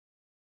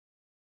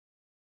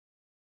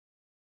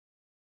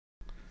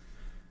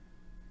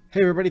Hey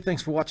everybody,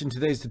 thanks for watching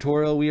today's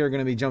tutorial. We are going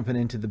to be jumping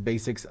into the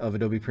basics of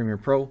Adobe Premiere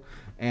Pro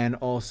and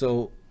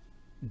also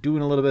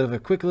doing a little bit of a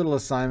quick little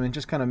assignment,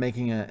 just kind of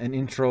making an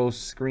intro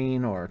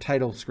screen or a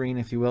title screen,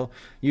 if you will,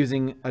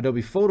 using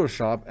Adobe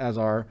Photoshop as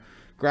our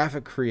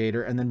graphic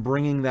creator, and then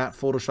bringing that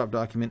Photoshop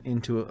document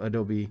into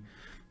Adobe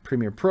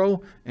Premiere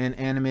Pro and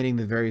animating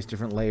the various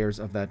different layers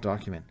of that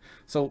document.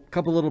 So a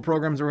couple little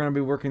programs we're going to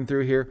be working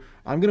through here.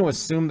 I'm going to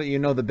assume that you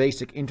know the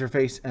basic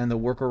interface and the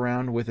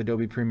workaround with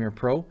Adobe Premiere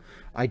Pro.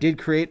 I did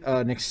create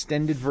an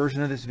extended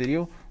version of this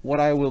video. What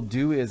I will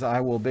do is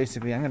I'm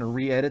going to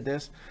re-edit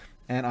this,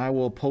 and I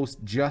will post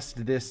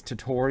just this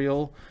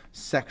tutorial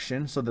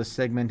section, so the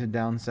segmented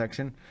down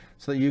section,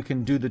 so that you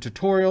can do the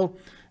tutorial,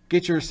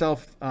 get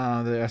yourself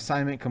the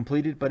assignment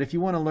completed. But if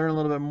you want to learn a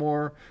little bit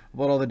more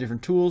about all the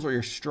different tools, or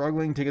you're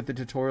struggling to get the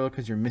tutorial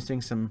because you're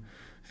missing some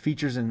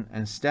features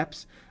and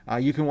steps,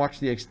 you can watch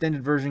the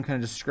extended version,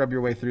 kind of just scrub your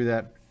way through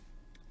that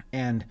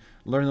and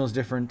learn those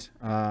different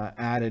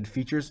added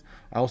features.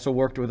 I also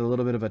worked with a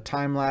little bit of a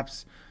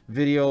time-lapse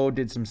video,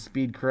 did some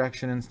speed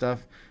correction and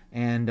stuff,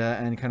 and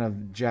kind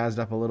of jazzed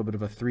up a little bit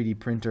of a 3D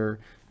printer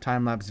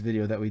time-lapse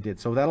video that we did.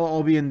 So that'll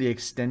all be in the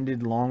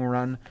extended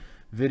long-run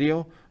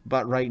video.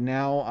 But right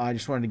now, I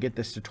just wanted to get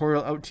this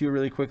tutorial out to you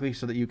really quickly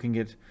so that you can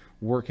get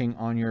working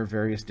on your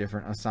various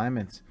different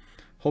assignments.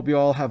 Hope you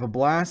all have a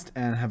blast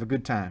and have a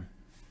good time.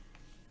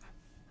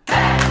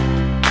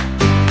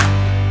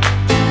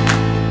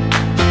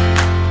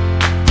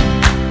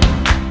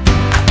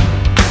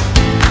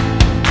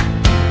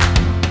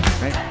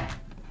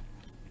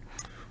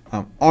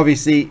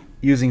 Obviously,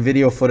 using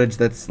video footage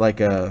that's like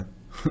a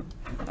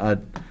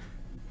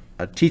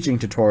teaching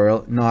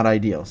tutorial, not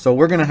ideal. So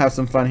we're going to have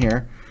some fun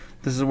here.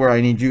 This is where I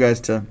need you guys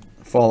to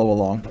follow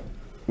along.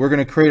 We're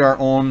going to create our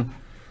own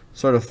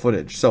sort of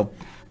footage. So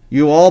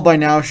you all by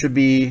now should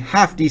be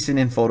half decent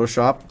in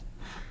Photoshop,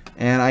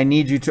 and I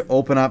need you to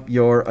open up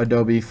your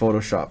Adobe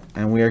Photoshop,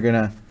 and we are going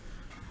to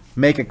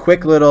make a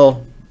quick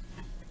little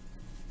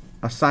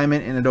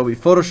assignment in Adobe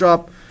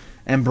Photoshop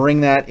and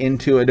bring that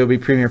into Adobe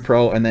Premiere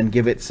Pro, and then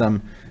give it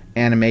some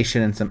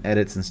animation and some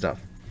edits and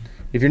stuff.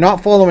 If you're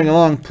not following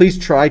along, please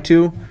try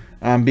to,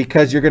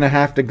 because you're going to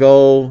have to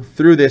go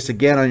through this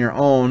again on your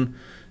own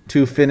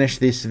to finish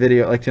this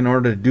video, like in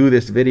order to do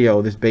this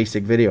video, this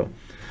basic video.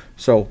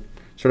 So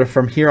sort of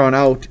from here on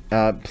out,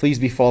 please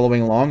be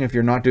following along. If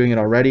you're not doing it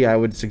already, I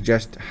would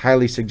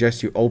highly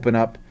suggest you open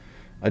up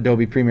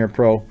Adobe Premiere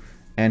Pro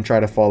and try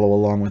to follow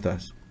along with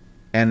us,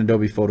 and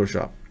Adobe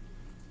Photoshop.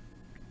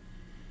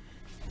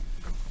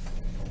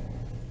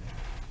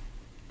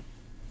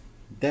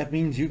 That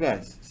means you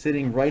guys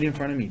sitting right in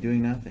front of me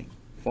doing nothing.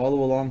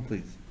 Follow along,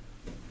 please.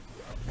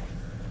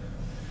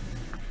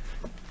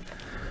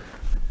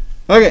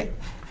 Okay,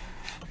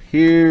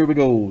 here we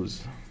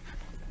goes.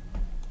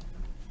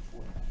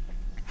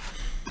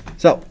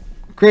 So,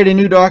 create a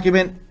new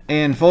document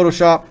in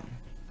Photoshop.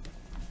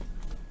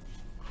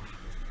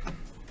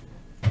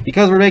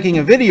 Because we're making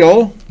a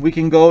video, we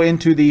can go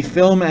into the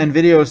film and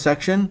video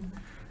section,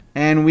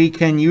 and we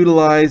can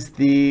utilize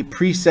the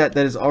preset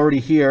that is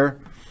already here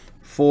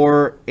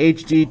for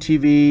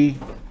HDTV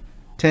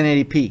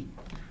 1080p,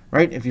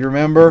 right? If you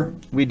remember,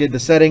 we did the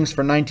settings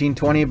for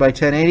 1920 by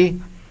 1080.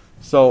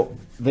 So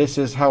this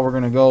is how we're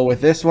going to go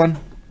with this one.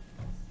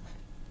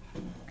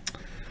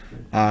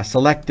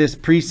 Select this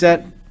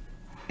preset,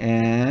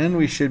 and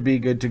we should be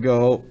good to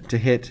go to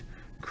hit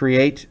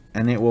create,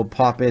 and it will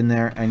pop in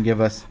there and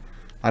give us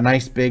a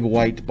nice big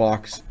white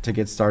box to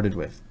get started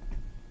with.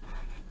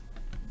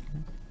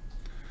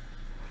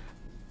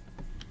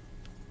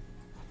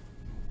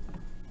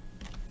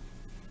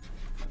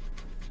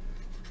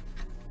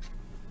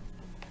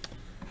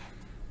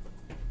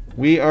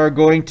 We are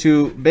going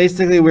to,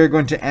 we're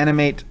going to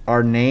animate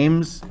our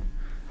names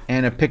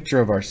and a picture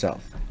of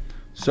ourselves.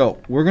 So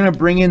we're going to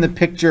bring in the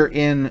picture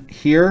in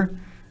here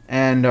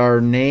and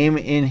our name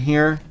in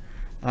here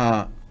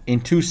in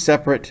two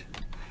separate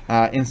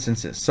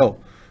instances. So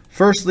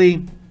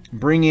firstly,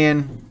 bring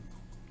in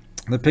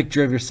the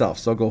picture of yourself.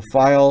 So go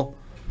File,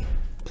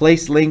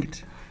 Place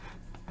Linked,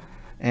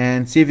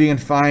 and see if you can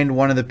find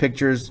one of the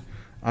pictures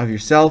of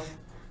yourself.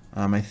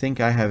 I think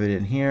I have it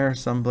in here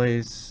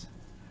someplace.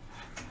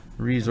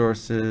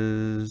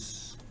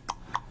 Resources.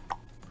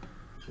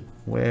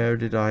 Where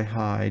did I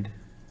hide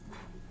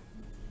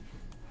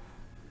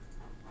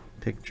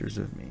pictures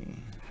of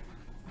me?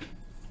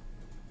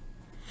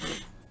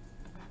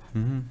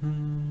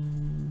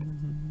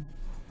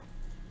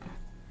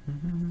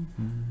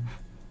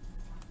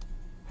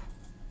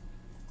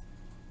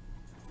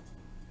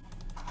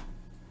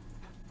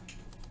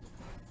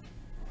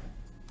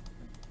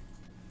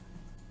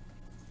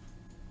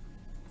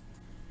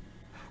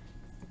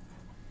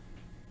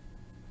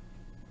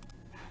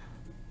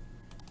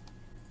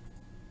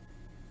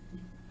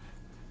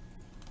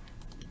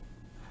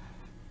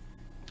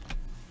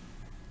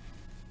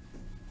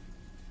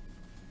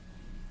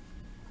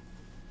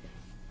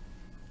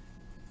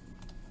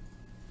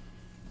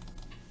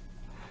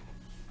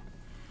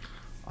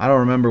 I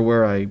don't remember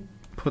where I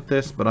put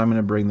this, but I'm going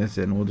to bring this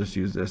in. We'll just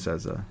use this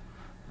as a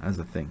as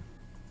a thing.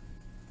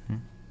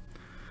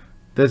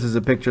 This is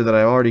a picture that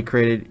I already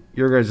created.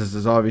 Your guys'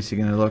 is obviously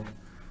going to look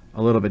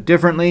a little bit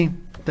differently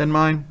than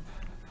mine.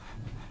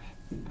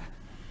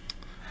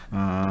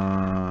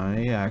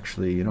 Yeah,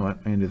 actually, you know what?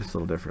 I'm going to do this a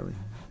little differently.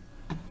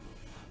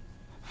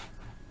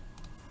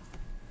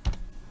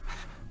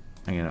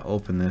 I'm going to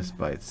open this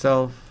by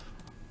itself,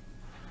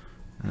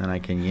 and then I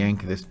can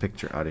yank this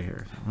picture out of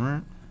here. All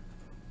right.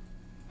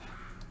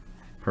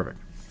 Perfect.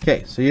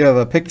 Okay, so you have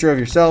a picture of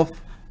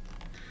yourself.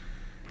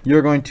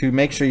 You're going to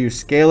make sure you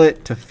scale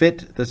it to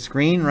fit the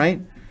screen,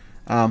 right?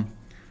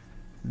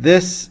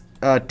 This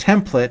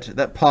template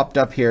that popped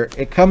up here,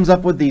 it comes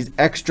up with these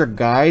extra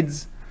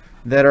guides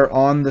that are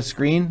on the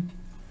screen,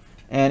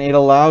 and it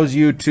allows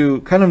you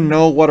to kind of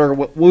know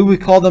what we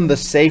call them, the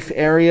safe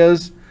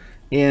areas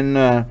in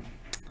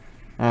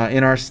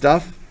our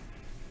stuff.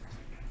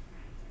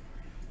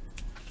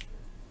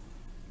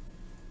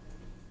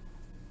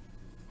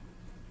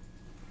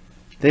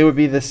 They would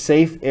be the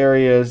safe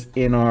areas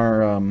in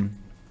our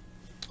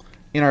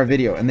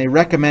video, and they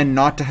recommend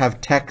not to have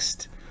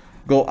text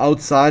go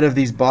outside of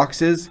these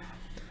boxes,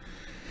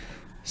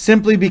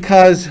 simply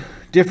because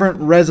different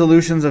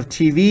resolutions of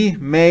TV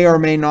may or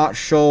may not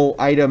show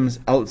items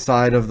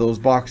outside of those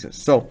boxes.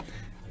 So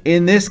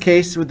in this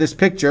case, with this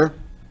picture,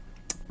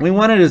 we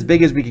want it as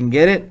big as we can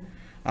get it,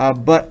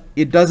 but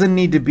it doesn't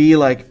need to be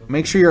like,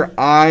 make sure your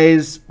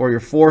eyes or your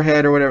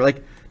forehead or whatever,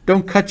 like,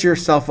 don't cut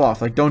yourself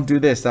off. Like, don't do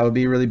this. That would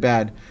be really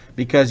bad,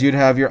 because you'd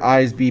have your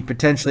eyes be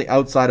potentially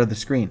outside of the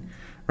screen,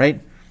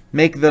 right?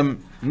 Make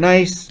them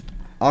nice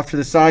off to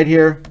the side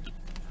here,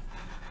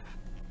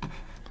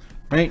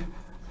 right?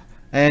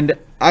 And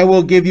I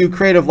will give you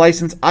creative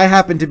license. I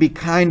happen to be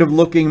kind of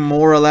looking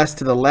more or less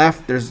to the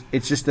left.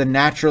 It's just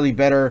naturally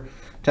better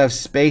to have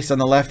space on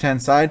the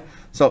left-hand side.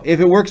 So if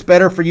it works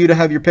better for you to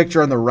have your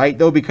picture on the right,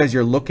 though, because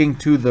you're looking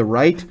to the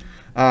right,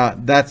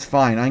 that's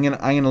fine. I'm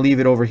gonna leave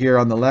it over here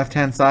on the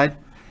left-hand side,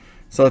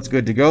 so it's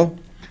good to go.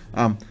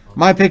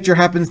 My picture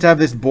happens to have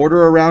this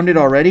border around it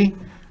already.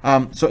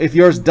 So if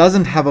yours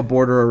doesn't have a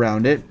border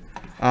around it,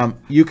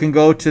 you can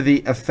go to the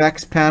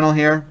effects panel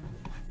here.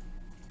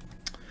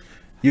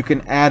 You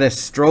can add a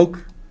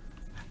stroke,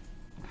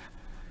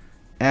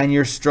 and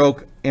your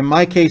stroke, in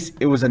my case,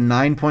 it was a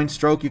 9-point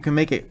stroke. You can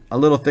make it a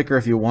little thicker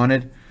if you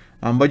wanted,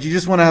 but you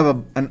just want to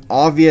have an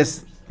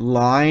obvious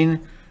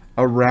line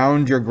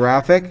around your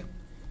graphic.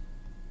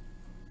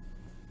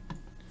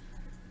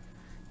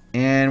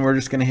 And we're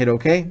just going to hit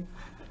OK,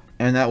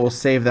 and that will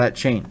save that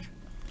change.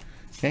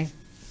 Okay.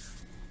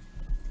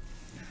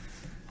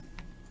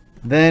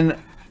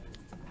 Then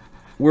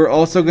we're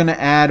also going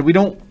to add, we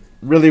don't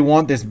really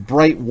want this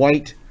bright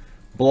white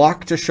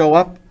block to show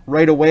up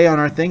right away on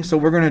our thing, so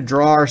we're going to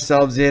draw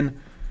ourselves in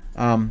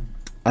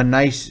a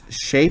nice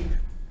shape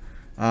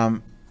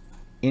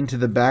into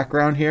the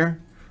background here.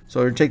 So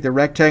we're going to take the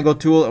rectangle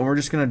tool, and we're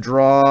just going to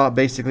draw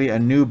basically a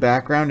new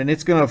background, and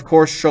it's going to, of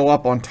course, show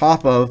up on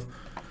top of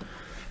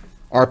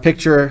our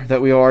picture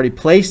that we already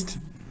placed.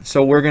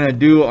 So we're going to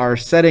do our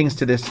settings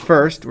to this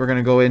first. We're going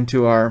to go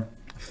into our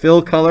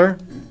fill color.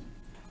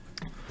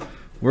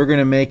 We're going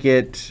to make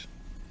it,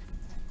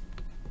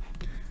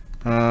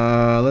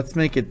 let's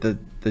make it the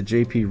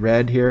JP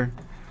red here.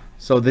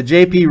 So the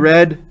JP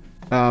red,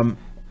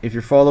 if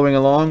you're following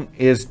along,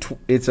 it's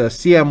a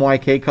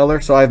CMYK color.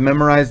 So I've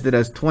memorized it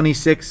as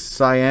 26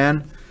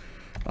 cyan,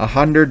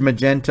 100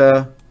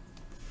 magenta,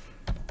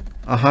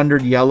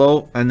 100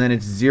 yellow, and then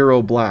it's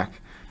 0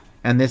 black.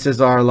 And this is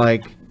our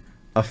like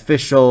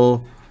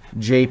official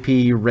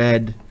JP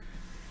red.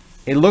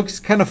 It looks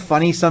kind of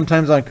funny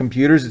sometimes on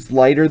computers. It's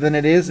lighter than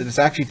it is. It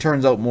actually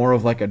turns out more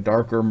of like a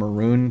darker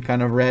maroon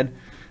kind of red,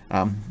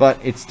 but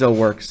it still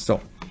works.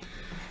 So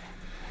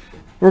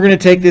we're going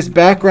to take this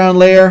background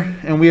layer,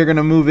 and we are going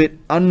to move it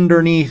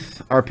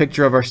underneath our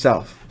picture of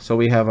ourselves. So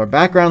we have our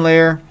background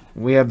layer,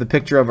 we have the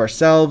picture of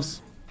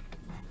ourselves,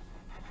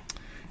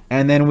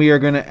 and then we are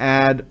going to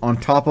add, on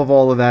top of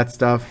all of that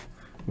stuff,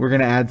 we're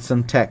going to add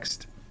some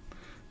text.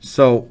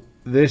 So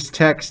this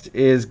text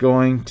is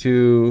going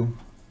to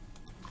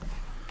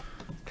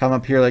come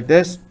up here like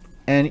this,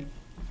 and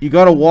you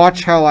got to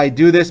watch how I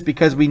do this,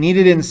 because we need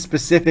it in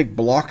specific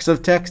blocks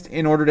of text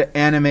in order to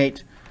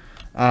animate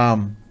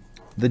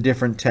the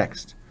different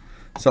text.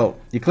 So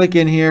you click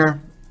in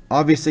here,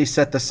 obviously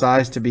set the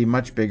size to be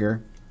much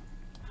bigger.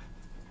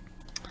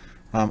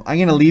 I'm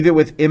going to leave it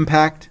with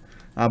impact,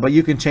 but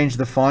you can change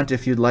the font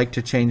if you'd like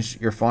to change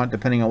your font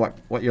depending on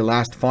what your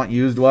last font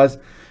used was.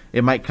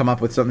 It might come up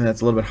with something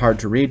that's a little bit hard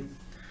to read.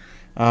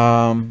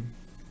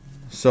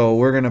 So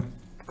we're going to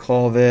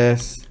call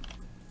this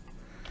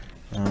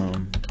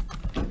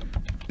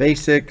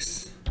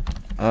Basics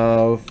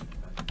of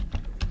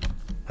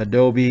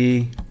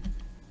Adobe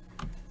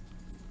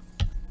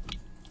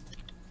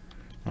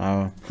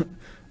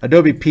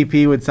Adobe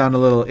PP would sound a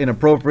little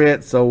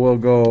inappropriate, so we'll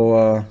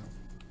go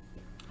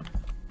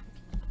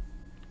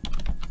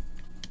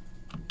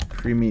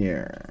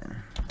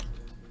Premiere.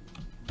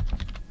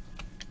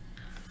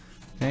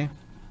 Okay.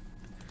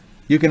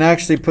 You can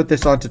actually put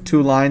this onto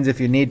 2 lines if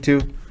you need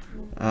to.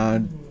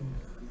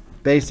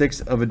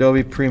 Basics of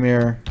Adobe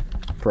Premiere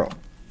Pro.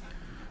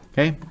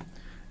 Okay,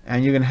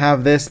 and you can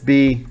have this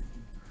be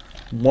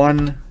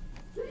one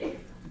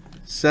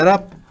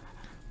setup.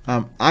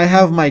 I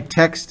have my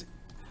text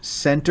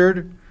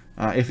centered.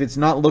 If it's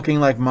not looking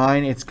like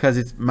mine, it's because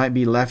it might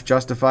be left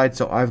justified,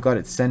 so I've got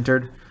it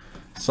centered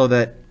so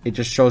that it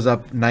just shows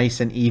up nice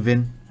and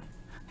even.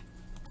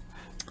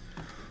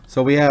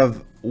 So we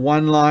have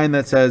one line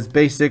that says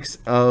Basics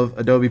of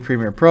Adobe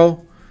Premiere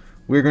Pro.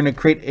 We're going to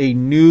create a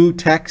new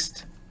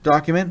text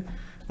document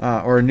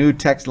or a new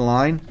text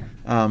line.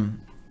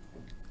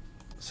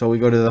 So we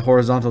go to the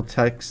horizontal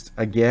text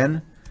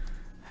again,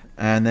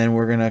 and then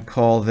we're going to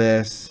call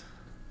this,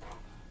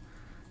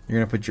 you're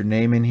going to put your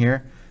name in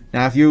here.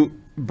 Now if you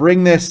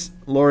bring this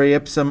Lorem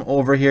Ipsum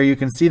over here, you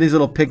can see these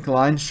little pink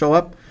lines show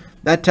up.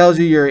 That tells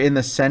you you're in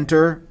the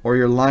center or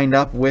you're lined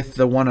up with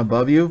the one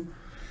above you.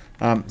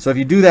 So if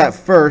you do that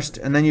first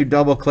and then you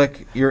double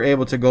click, you're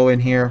able to go in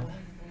here,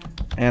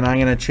 and I'm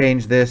going to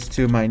change this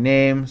to my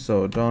name.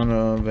 So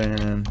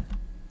Donovan,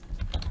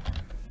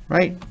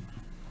 right?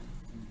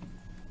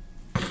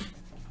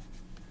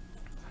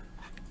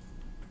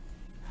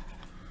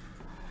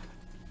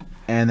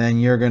 And then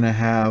you're going to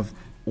have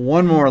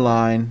one more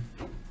line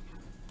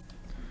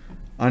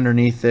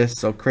underneath this.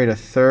 So create a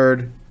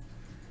third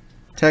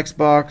text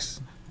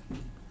box.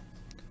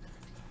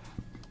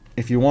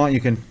 If you want, you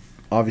can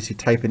obviously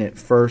type in it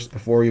first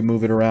before you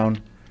move it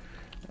around.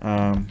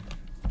 And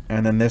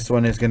then this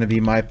one is going to be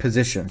my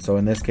position. So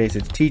in this case,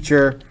 it's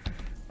teacher.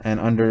 And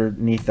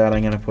underneath that,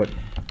 I'm going to put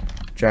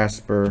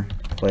Jasper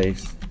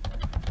Place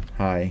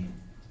High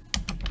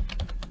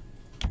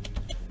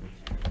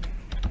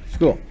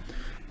School.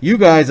 You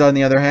guys, on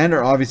the other hand,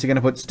 are obviously going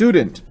to put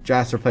student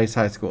Jasper Place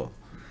High School.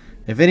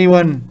 If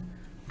anyone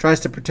tries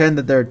to pretend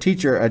that they're a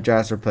teacher at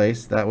Jasper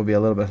Place, that would be a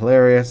little bit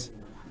hilarious.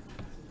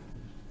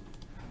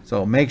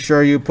 So make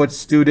sure you put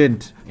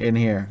student in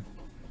here.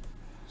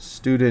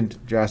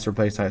 Student Jasper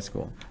Place High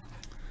School.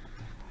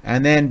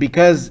 And then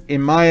because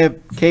in my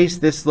case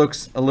this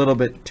looks a little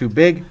bit too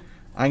big,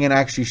 I'm going to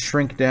actually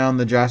shrink down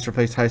the Jasper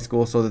Place High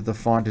School so that the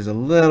font is a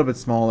little bit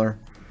smaller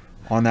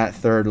on that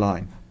third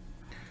line.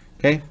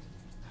 Okay.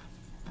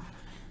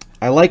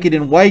 I like it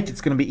in white.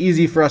 It's going to be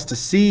easy for us to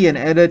see and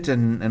edit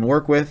and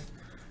work with.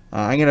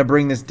 I'm going to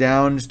bring this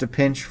down just a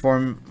pinch for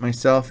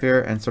myself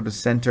here and sort of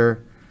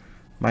center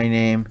my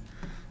name.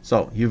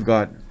 So you've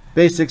got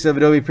Basics of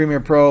Adobe Premiere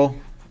Pro,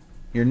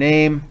 your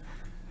name,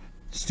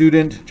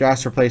 student,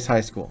 Jasper Place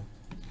High School.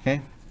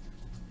 Okay.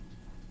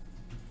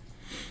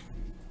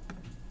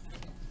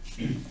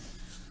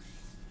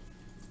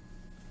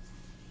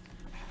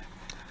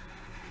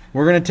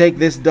 We're going to take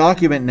this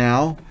document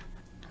now,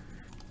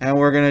 and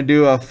we're going to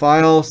do a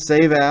file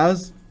save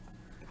as,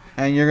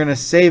 and you're going to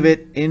save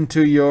it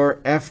into your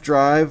F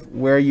drive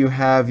where you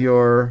have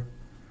your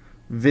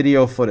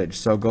video footage.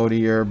 So go to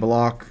your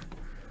block,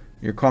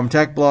 your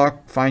Comtech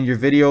block, find your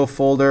video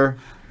folder,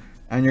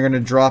 and you're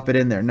going to drop it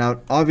in there. Now,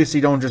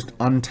 obviously don't just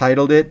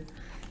untitled it.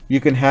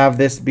 You can have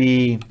this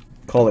be,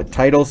 call it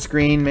title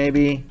screen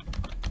maybe.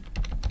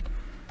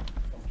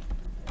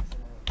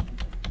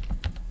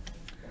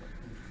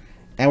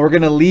 And we're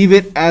going to leave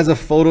it as a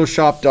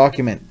Photoshop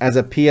document, as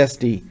a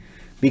PSD,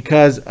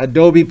 because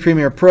Adobe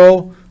Premiere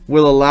Pro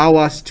will allow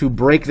us to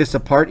break this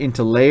apart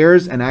into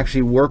layers and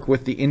actually work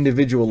with the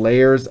individual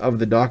layers of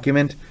the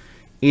document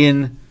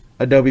in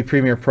Adobe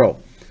Premiere Pro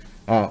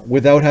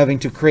without having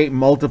to create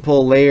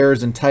multiple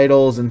layers and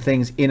titles and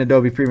things in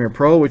Adobe Premiere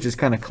Pro, which is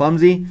kind of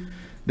clumsy.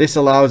 This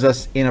allows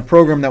us in a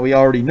program that we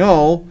already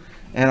know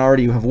and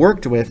already have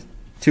worked with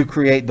to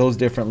create those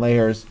different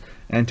layers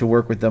and to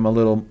work with them a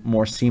little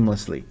more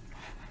seamlessly.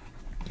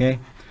 Okay,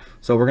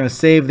 so we're going to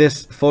save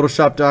this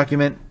Photoshop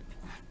document.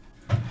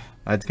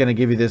 It's going to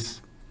give you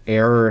this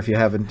error if you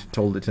haven't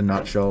told it to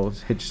not show.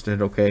 Just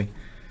hit OK.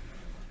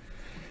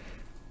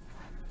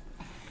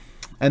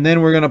 And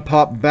then we're going to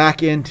pop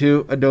back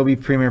into Adobe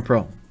Premiere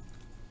Pro.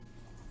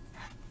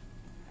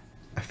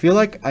 I feel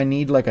like I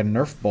need like a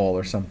Nerf ball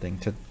or something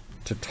to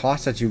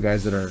toss at you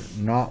guys that are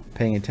not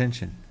paying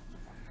attention.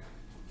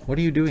 What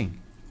are you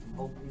doing?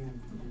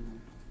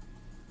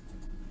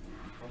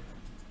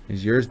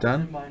 Is yours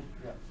done?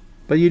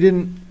 But you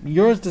didn't,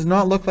 yours does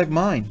not look like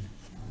mine.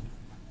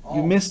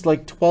 You missed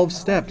like 12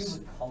 steps.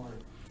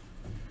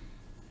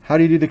 How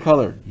do you do the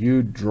color?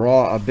 You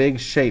draw a big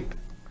shape.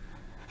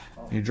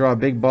 You draw a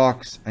big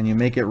box and you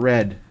make it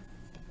red.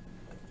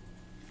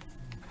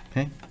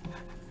 Okay?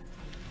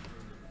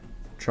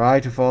 Try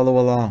to follow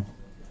along.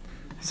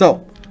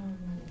 So,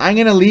 I'm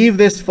going to leave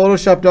this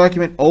Photoshop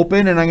document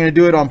open, and I'm going to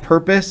do it on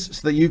purpose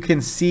so that you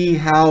can see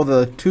how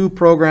the two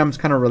programs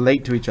kind of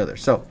relate to each other.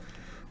 So,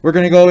 we're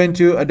going to go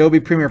into Adobe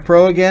Premiere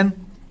Pro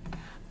again.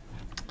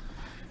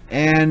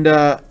 And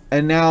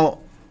now,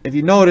 if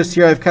you notice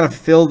here, I've kind of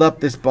filled up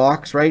this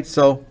box, right?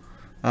 So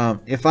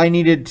if I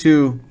needed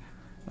to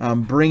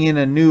bring in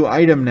a new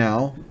item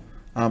now,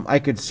 I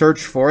could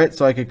search for it.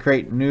 So I could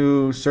create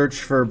new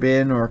search for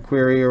bin or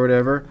query or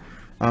whatever.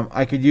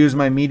 I could use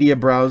my media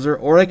browser,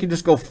 or I could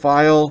just go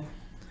File,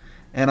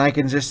 and I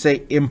can just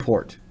say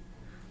Import.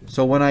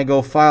 So when I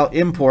go File,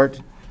 Import,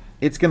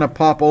 it's going to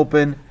pop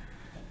open,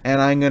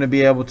 and I'm going to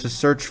be able to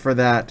search for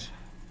that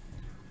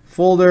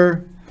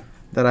folder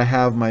that I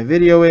have my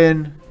video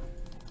in,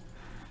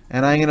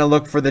 and I'm going to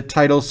look for the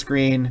title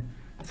screen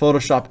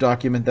Photoshop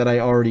document that I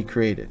already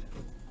created.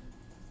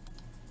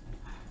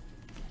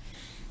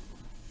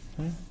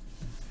 Okay.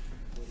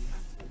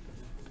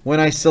 When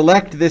I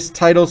select this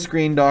title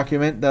screen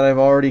document that I've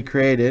already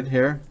created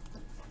here,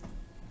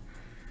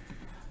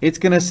 it's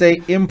going to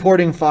say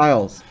importing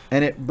files,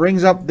 and it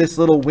brings up this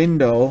little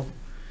window,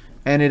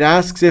 and it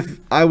asks if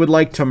I would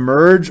like to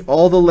merge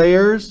all the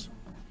layers,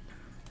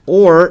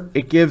 or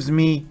it gives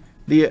me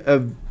the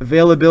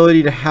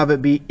availability to have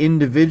it be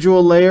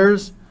individual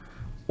layers,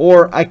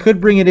 or I could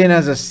bring it in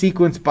as a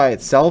sequence by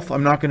itself.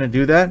 I'm not going to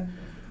do that,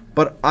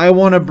 but I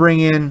want to bring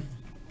in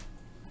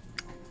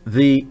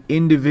the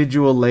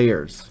individual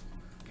layers.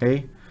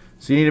 Okay,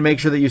 so you need to make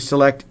sure that you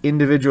select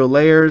individual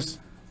layers.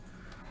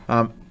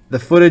 The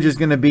footage is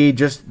going to be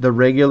just the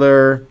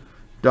regular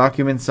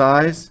document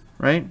size,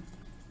 right?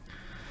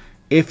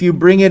 If you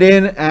bring it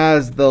in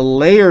as the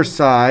layer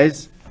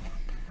size,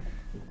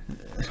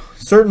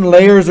 certain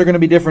layers are going to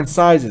be different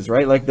sizes,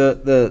 right? Like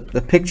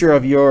the picture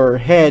of your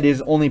head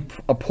is only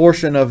a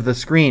portion of the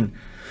screen.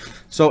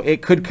 So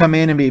it could come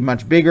in and be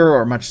much bigger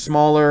or much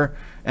smaller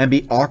and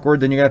be awkward.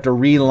 Then you're going to have to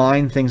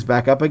reline things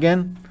back up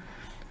again.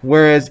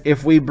 Whereas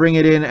if we bring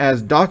it in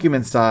as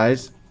document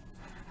size,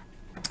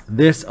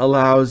 this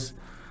allows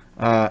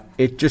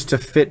it just to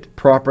fit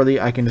properly.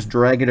 I can just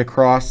drag it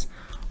across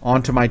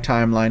onto my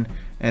timeline,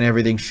 and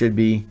everything should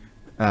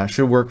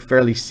work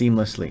fairly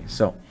seamlessly.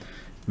 So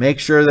make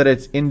sure that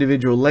it's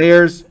individual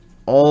layers.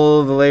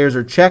 All of the layers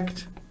are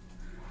checked,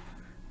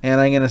 and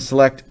I'm going to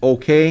select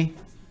OK,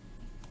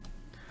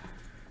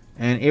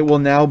 and it will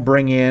now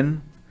bring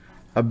in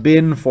a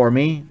bin for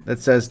me that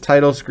says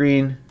title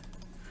screen,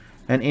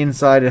 and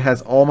inside it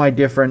has all my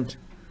different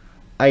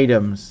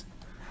items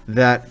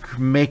that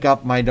make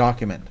up my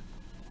document.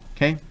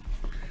 Okay.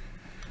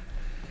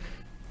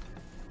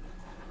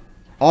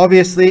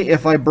 Obviously,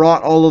 if I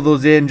brought all of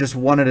those in just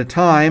one at a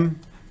time,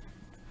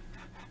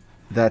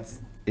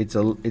 it's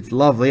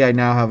lovely. I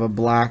now have a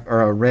black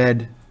or a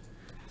red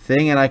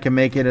thing, and I can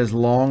make it as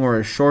long or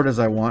as short as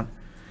I want.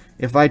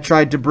 If I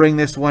tried to bring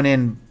this one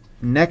in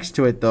next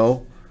to it,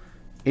 though,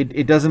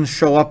 it doesn't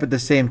show up at the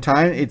same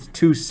time. It's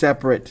two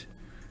separate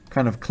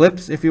kind of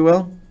clips, if you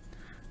will.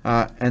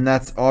 And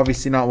that's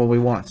obviously not what we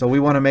want. So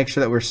we want to make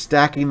sure that we're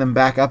stacking them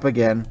back up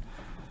again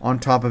on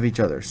top of each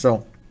other.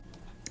 So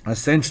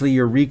essentially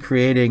you're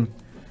recreating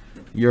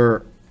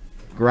your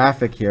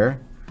graphic here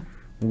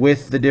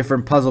with the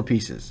different puzzle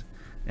pieces.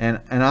 And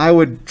I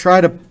would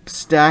try to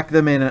stack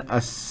them in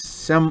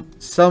some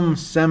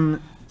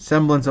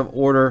semblance of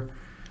order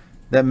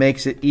that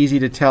makes it easy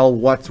to tell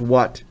what's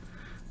what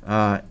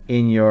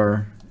in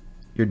your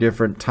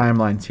different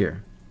timelines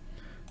here.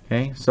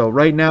 Okay, so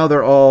right now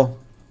they're all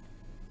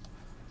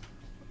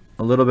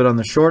a little bit on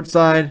the short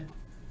side.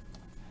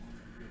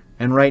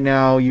 And right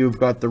now you've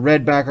got the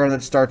red background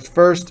that starts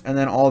first, and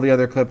then all the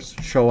other clips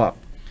show up.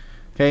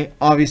 Okay,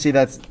 obviously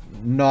that's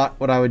not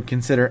what I would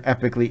consider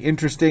epically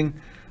interesting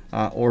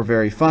or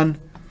very fun.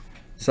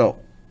 So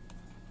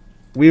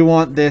we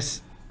want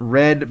this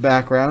red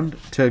background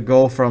to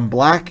go from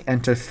black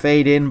and to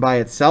fade in by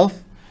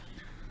itself.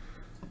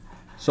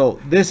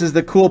 So this is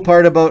the cool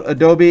part about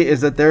Adobe,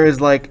 is that there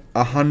is like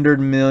 100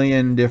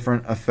 million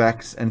different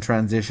effects and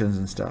transitions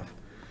and stuff.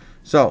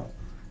 So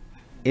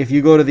if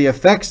you go to the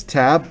Effects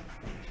tab,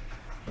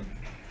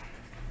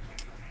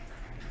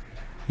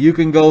 you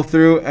can go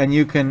through and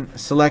you can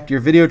select your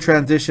video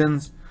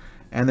transitions,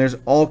 and there's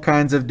all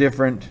kinds of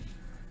different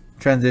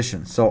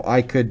transitions. So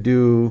I could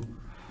do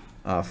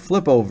a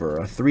flip over,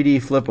 a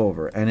 3D flip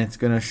over, and it's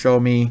going to show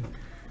me,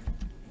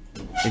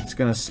 it's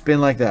going to spin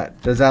like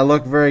that. Does that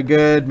look very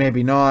good?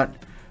 Maybe not.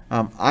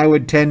 I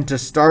would tend to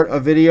start a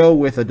video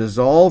with a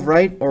dissolve,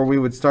 right? Or we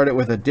would start it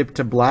with a dip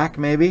to black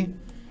maybe.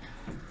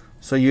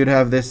 So you'd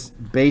have this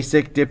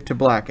basic dip to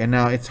black. And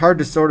now it's hard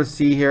to sort of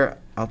see here.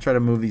 I'll try to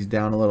move these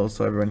down a little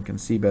so everyone can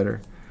see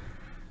better,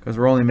 because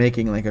we're only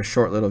making like a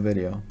short little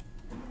video.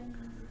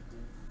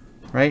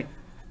 Right?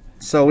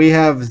 So we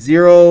have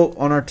 0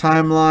 on our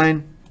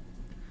timeline.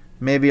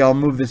 Maybe I'll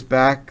move this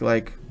back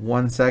like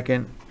 1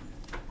 second.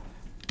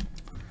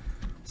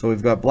 So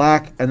we've got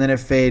black, and then it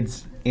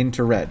fades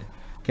into red.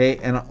 Okay,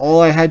 and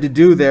all I had to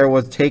do there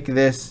was take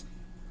this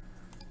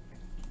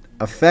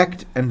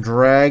effect and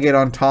drag it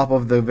on top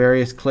of the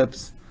various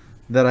clips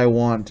that I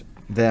want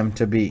them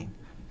to be.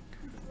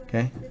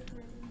 Okay.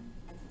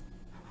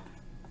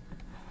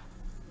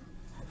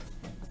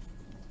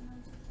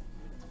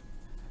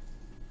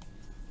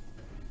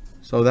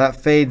 So that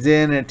fades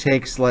in. It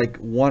takes like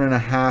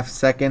 1.5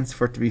 seconds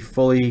for it to be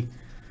fully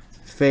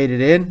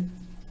faded in.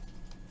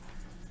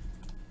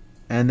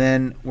 And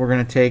then we're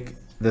going to take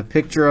the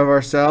picture of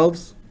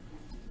ourselves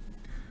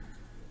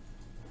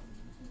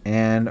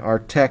and our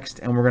text,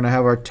 and we're going to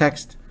have our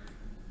text.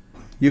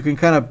 You can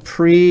kind of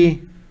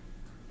pre-stagger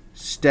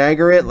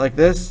it like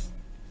this,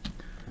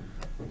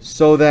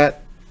 so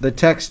that the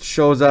text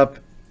shows up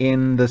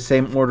in the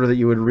same order that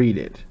you would read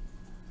it,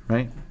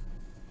 right?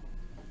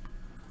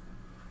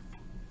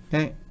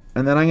 Okay,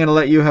 and then I'm going to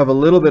let you have a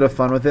little bit of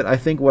fun with it. I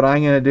think what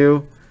I'm going to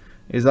do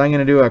is I'm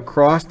going to do a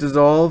cross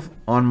dissolve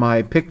on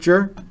my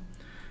picture,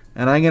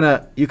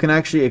 and you can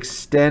actually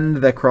extend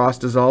the cross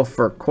dissolve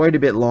for quite a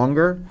bit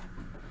longer.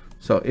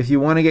 So if you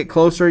want to get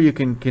closer, you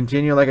can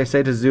continue, like I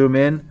said, to zoom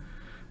in,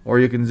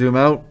 or you can zoom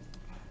out.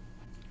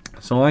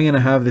 So I'm going to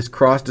have this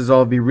cross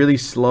dissolve be really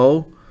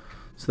slow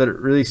so that it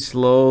really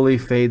slowly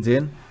fades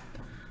in.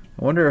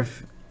 I wonder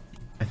if,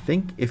 I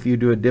think if you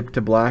do a dip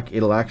to black,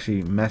 it'll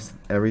actually mess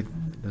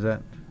everything. Does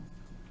that?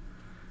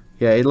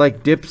 Yeah, it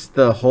like dips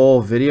the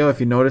whole video. If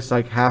you notice,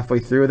 like halfway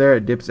through there,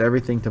 it dips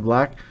everything to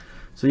black.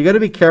 So you got to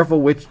be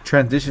careful which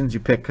transitions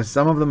you pick, because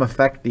some of them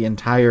affect the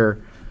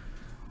entire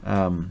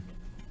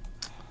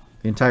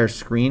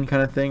screen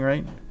kind of thing,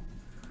 right?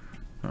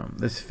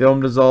 This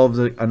film dissolves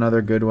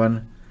another good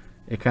one.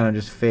 It kind of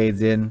just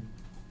fades in,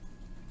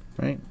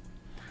 right?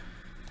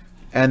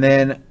 And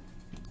then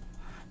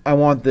I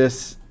want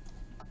this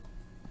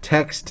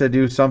text to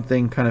do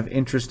something kind of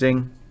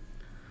interesting.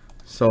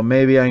 So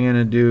maybe I'm going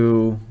to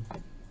do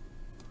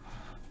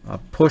a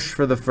push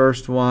for the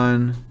first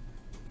one,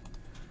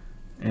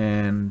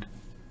 and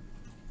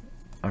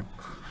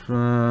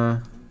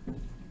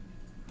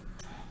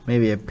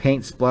maybe a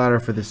paint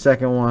splatter for the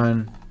second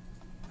one.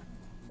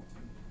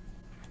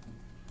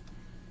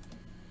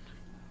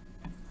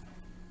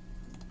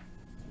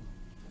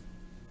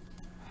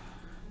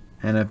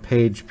 And a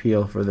page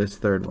peel for this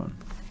third one.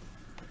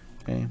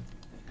 Okay.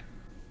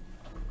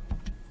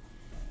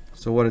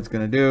 So what it's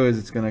going to do is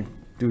it's going to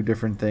do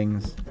different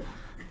things.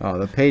 Oh,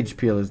 the page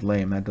peel is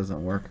lame. That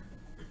doesn't work.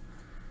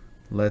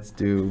 Let's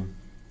do...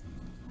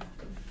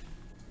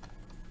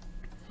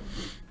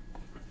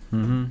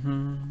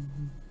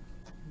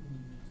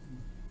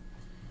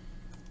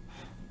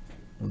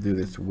 We'll do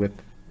this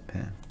whip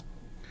pen.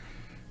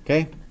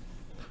 Okay.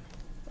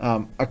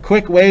 A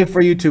quick way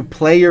for you to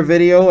play your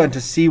video and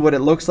to see what it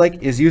looks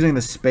like is using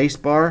the space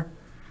bar.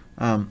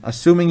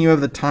 Assuming you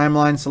have the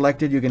timeline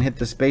selected, you can hit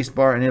the space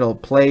bar and it'll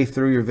play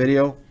through your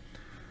video.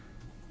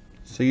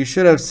 So you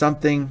should have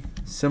something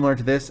similar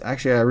to this.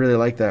 Actually, I really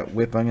like that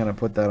whip. I'm going to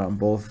put that on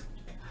both.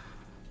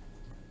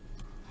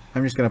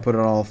 I'm just going to put it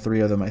on all three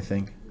of them, I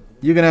think.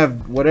 You can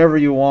have whatever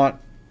you want.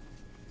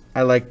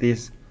 I like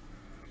these.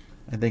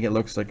 I think it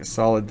looks like a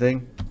solid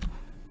thing.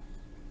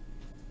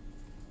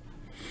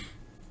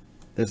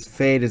 This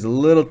fade is a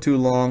little too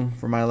long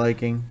for my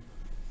liking.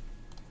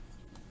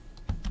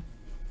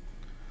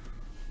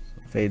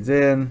 Fades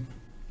in.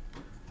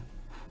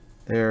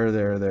 There,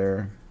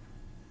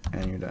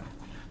 and you're done.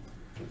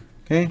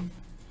 Okay.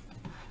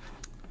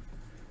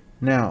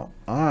 Now,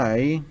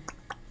 the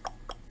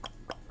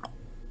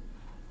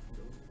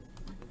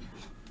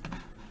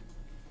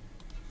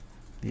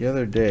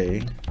other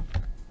day,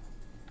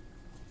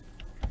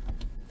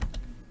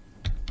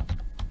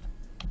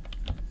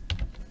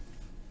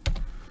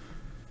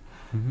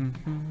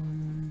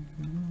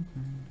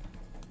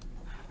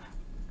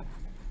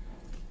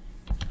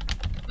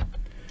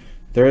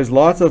 there's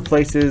lots of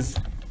places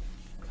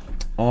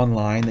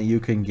online that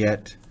you can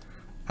get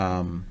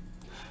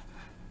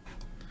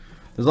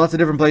there's lots of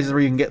different places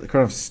where you can get the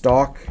kind of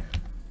stock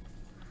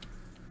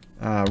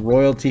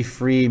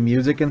royalty-free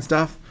music and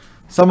stuff.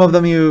 Some of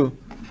them you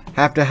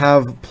have to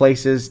have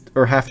places,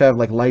 or have to have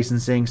like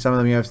licensing. Some of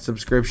them you have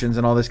subscriptions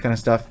and all this kind of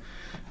stuff.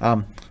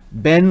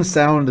 Ben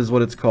Sound is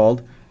what it's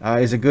called.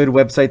 Is a good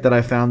website that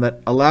I found that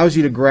allows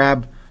you to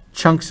grab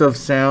chunks of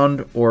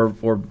sound or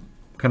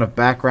kind of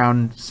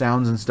background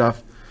sounds and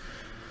stuff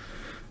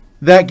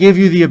that give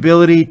you the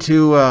ability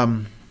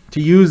to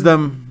use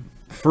them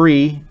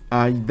free.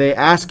 They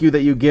ask you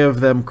that you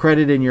give them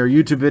credit in your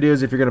YouTube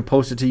videos if you're going to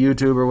post it to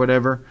YouTube or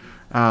whatever.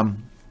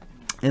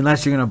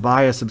 Unless you're going to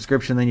buy a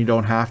subscription, then you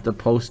don't have to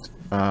post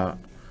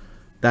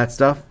that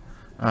stuff.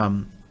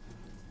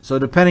 So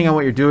depending on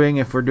what you're doing,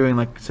 if we're doing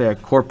like say a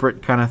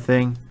corporate kind of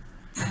thing,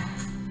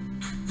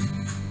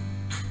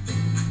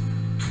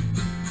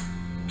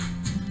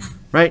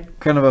 right,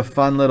 kind of a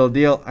fun little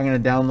deal. I'm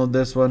going to download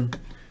this one,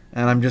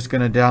 and I'm just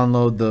going to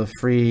download the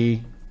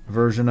free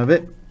version of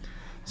it.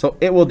 So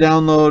it will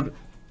download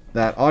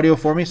that audio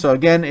for me. So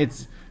again,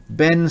 it's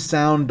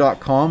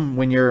bensound.com.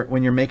 When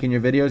you're making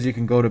your videos, you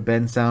can go to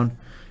bensound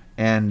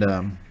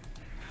and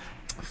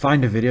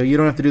find a video. You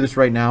don't have to do this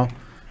right now,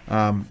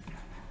 but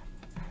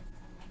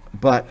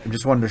I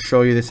just wanted to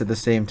show you this at the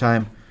same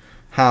time,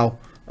 how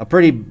a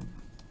pretty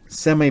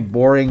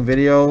semi-boring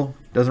video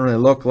doesn't really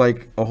look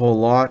like a whole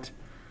lot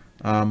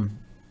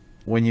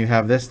when you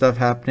have this stuff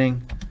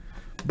happening.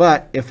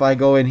 But if I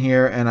go in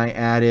here and I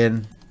add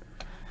in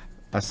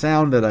a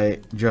sound that I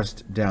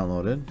just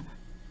downloaded,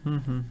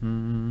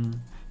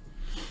 I'm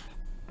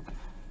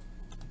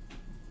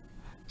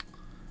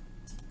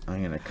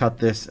going to cut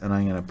this and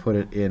I'm going to put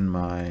it in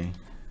my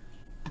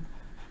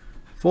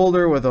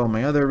folder with all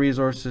my other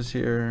resources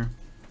here.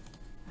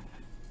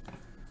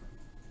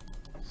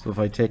 So if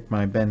I take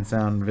my Ben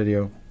Sound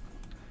video,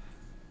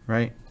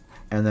 right,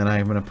 and then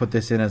I'm going to put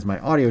this in as my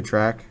audio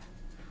track.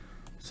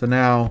 So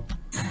now,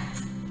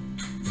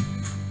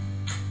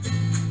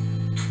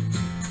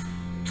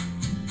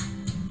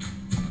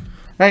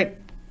 right,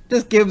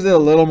 just gives it a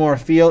little more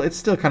feel. It's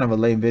still kind of a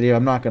lame video,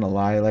 I'm not gonna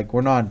lie. Like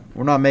we're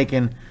not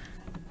making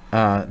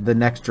the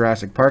next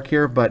Jurassic Park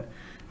here, but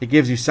it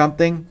gives you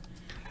something.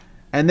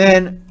 And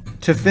then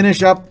to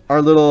finish up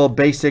our little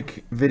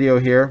basic video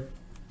here,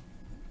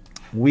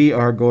 we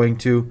are going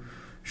to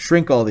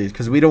shrink all these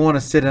because we don't want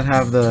to sit and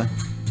have the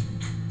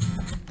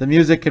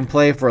music can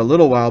play for a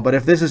little while. But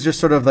if this is just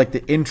sort of like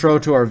the intro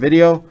to our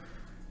video,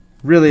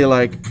 really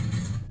like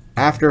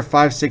after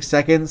 5-6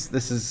 seconds,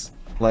 this is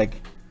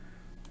like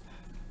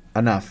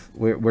enough.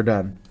 We're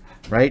done,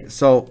 right?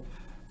 So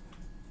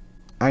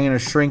I'm going to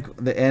shrink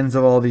the ends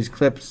of all these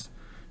clips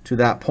to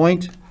that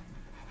point.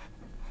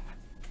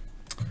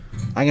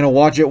 I'm going to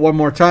watch it one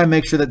more time,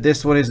 make sure that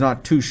this one is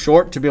not too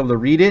short to be able to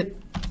read it.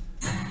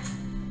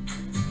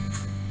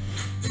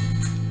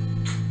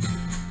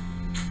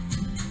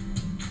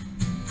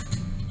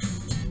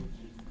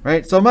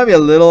 Right, so it might be a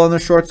little on the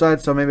short side,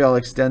 so maybe I'll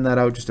extend that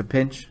out just a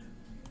pinch.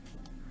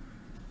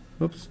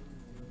 Oops.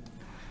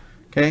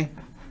 Okay,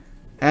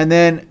 and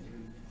then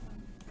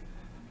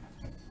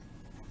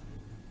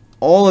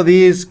all of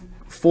these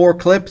 4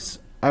 clips,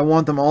 I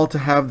want them all to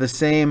have the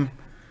same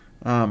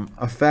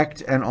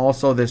effect, and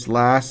also this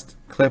last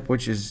clip,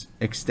 which is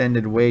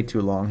extended way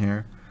too long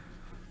here.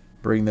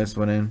 Bring this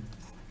one in.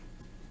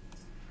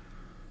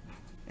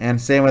 And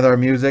same with our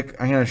music.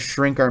 I'm going to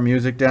shrink our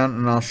music down,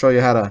 and I'll show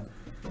you how to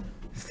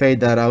fade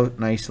that out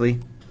nicely.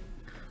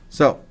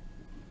 So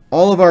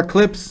all of our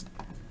clips,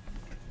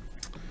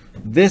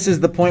 this is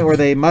the point where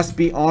they must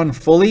be on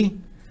fully.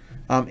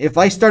 If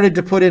I started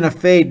to put in a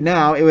fade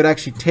now, it would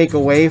actually take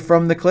away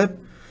from the clip.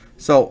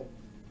 So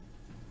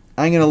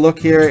I'm going to look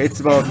here.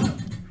 It's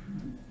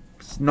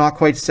not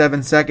quite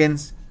 7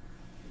 seconds.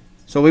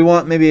 So we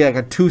want maybe like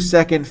a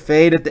 2-second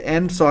fade at the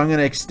end. So I'm going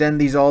to extend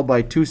these all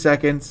by 2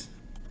 seconds.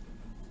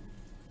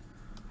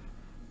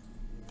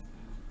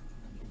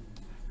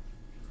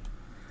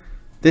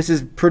 This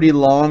is pretty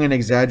long and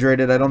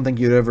exaggerated. I don't think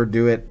you'd ever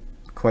do it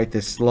quite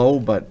this slow,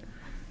 but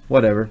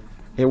whatever.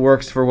 It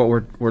works for what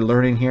we're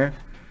learning here.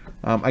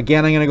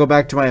 Again, I'm going to go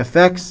back to my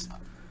effects.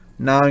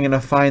 Now I'm going to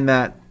find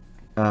that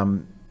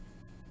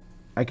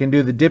I can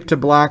do the dip to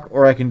black,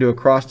 or I can do a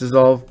cross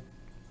dissolve,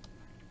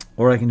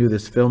 or I can do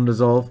this film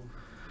dissolve.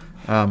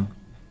 I'm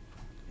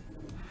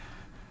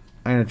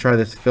going to try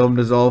this film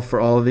dissolve for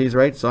all of these,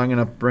 right? So I'm going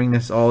to bring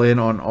this all in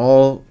on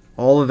all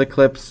of the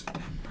clips,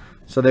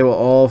 so they will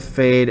all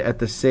fade at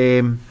the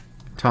same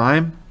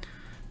time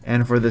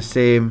and for the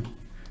same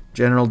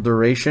general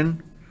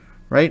duration,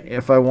 right?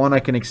 If I want,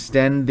 I can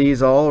extend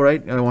these all,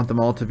 right? I want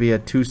them all to be a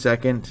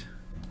 2-second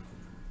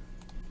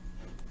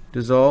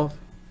dissolve.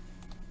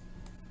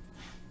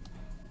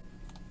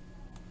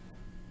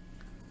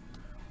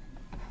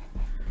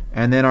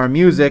 And then our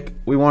music,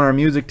 we want our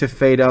music to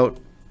fade out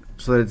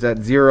so that it's at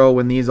 0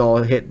 when these all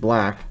hit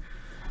black.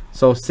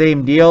 So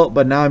same deal,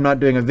 but now I'm not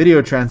doing a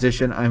video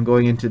transition. I'm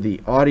going into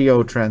the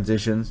audio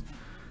transitions,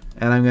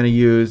 and I'm going to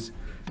use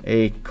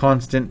a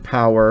constant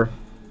power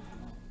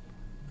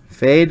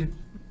fade,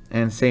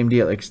 and same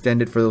deal,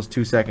 extend it for those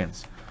 2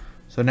 seconds.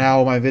 So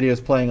now my video is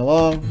playing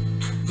along.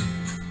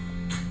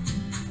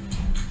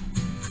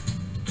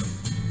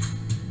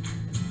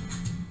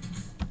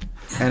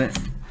 And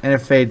it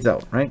fades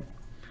out, right?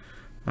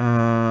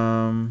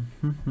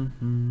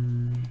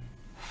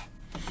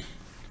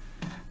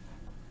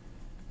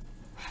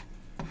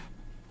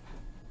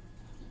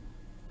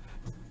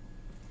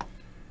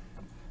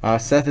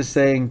 Seth is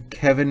saying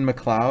Kevin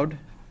MacLeod.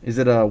 Is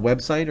it a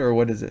website or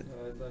what is it?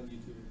 It's on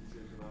YouTube. If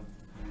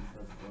you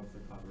search on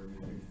copyright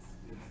music.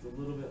 It's a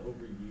little bit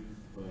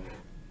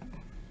overused,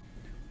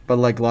 but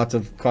like lots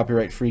of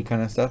copyright free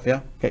kind of stuff.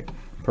 Yeah. Okay.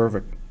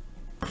 Perfect.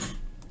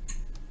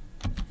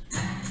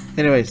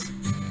 Anyways,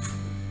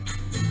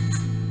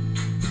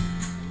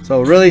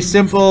 so really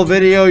simple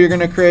video. You're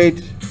gonna create,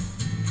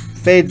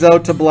 fades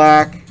out to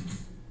black,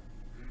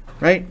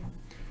 right?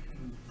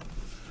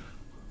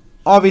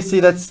 Obviously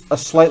that's a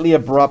slightly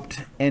abrupt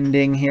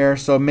ending here,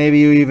 so maybe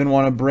you even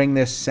want to bring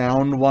this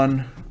sound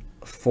one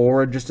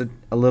forward just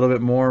a little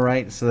bit more,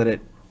 right? So that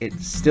it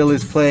still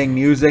is playing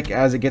music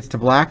as it gets to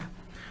black.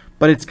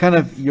 But it's kind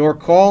of your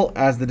call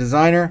as the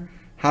designer,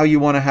 how you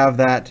want to have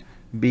that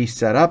be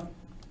set up.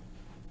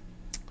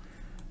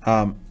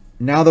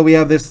 Now that we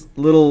have this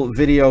little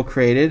video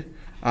created,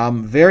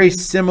 very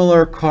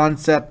similar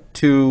concept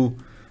to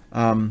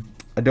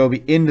Adobe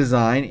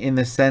InDesign in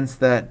the sense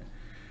that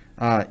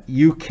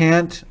you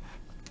can't,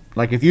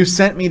 like if you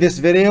sent me this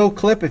video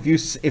clip, if you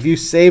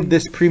saved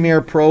this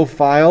Premiere Pro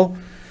file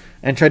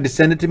and tried to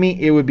send it to me,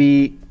 it would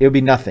be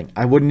nothing.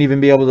 I wouldn't even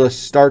be able to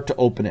start to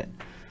open it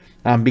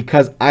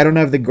because I don't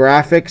have the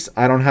graphics,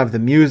 I don't have the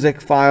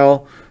music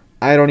file,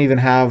 I don't even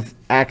have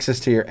access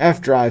to your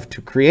F drive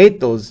to create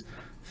those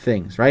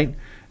things, right?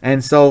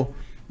 And so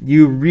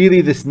you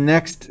really, this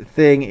next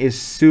thing is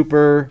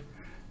super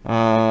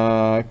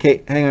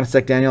okay, hang on a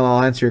sec, Daniel,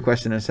 I'll answer your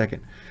question in a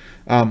second.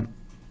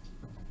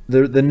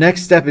 the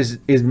next step is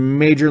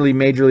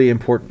majorly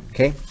important.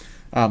 Okay,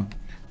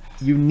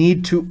 you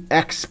need to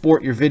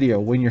export your video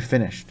when you're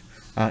finished.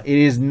 It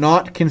is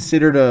not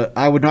considered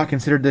I would not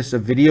consider this a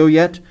video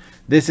yet.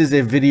 This is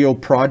a video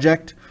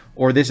project,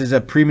 or this is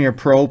a Premiere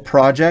Pro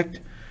project.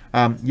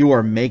 You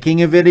are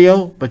making a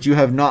video, but you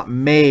have not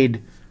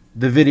made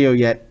the video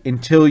yet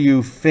until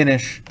you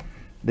finish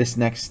this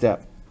next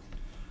step.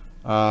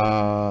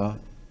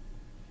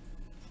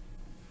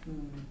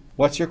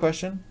 What's your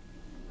question?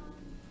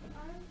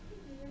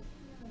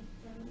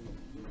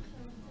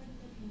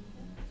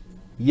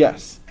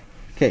 Yes.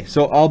 Okay,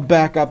 so I'll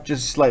back up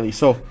just slightly.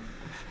 So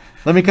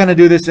let me kind of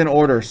do this in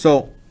order.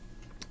 So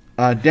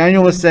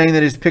Daniel was saying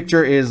that his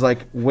picture is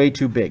like way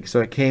too big.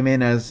 So it came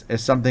in as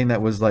something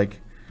that was like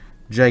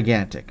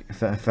gigantic,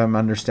 if I'm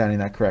understanding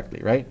that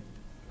correctly, right?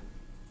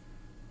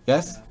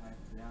 Yes?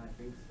 Yeah, I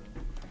think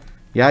so.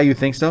 Yeah, you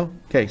think so?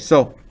 Okay,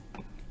 so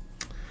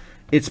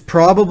it's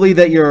probably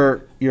that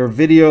your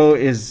video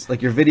is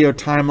like your video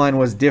timeline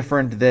was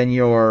different than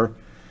your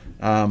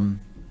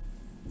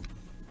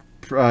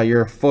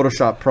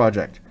Photoshop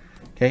project.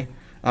 Okay,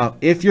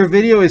 if your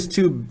video is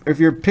if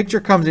your picture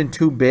comes in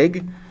too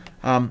big,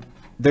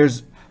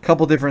 there's a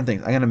couple different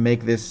things. I'm gonna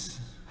make this.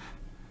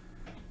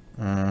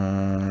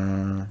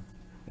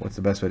 What's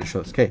the best way to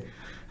show this? Okay,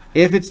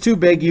 if it's too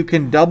big, you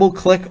can double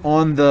click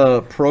on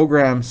the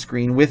program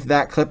screen with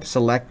that clip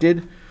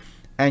selected,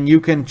 and you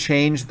can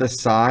change the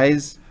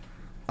size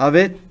of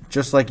it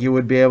just like you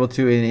would be able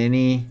to in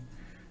any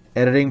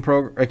editing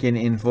program, like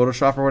in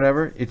Photoshop or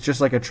whatever. It's just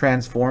like a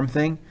transform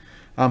thing.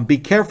 Be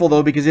careful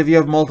though, because if you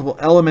have multiple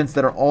elements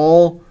that are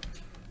all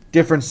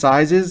different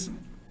sizes,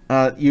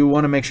 you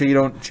want to make sure you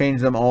don't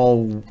change them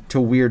all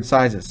to weird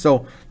sizes.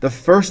 So the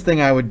first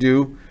thing I would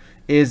do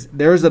is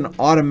there's an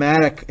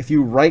automatic, if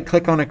you right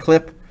click on a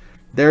clip,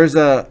 there's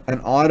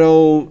an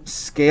auto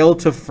scale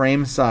to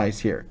frame size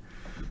here.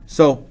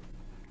 So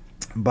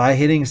by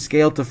hitting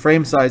scale to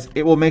frame size,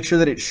 it will make sure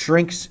that it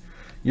shrinks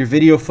your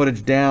video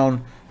footage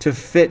down to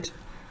fit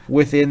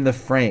within the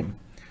frame.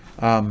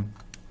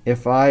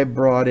 If I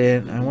brought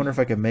in, I wonder if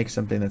I can make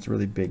something that's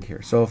really big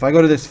here. So if I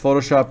go to this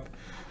Photoshop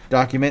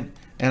document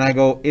and I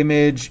go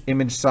image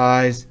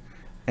size,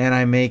 and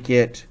I make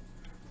it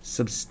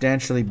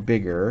substantially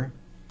bigger.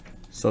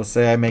 So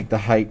say I make the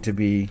height to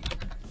be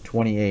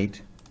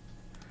 28.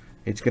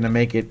 It's going to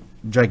make it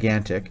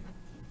gigantic,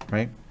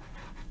 right?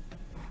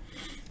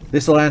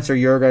 This will answer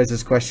your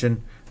guys'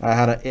 question,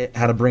 how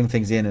to bring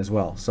things in as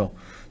well. So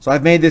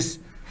I've made this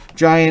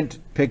giant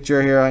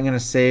picture here. I'm going to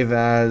save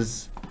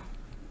as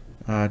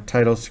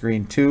title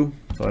screen 2,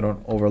 so I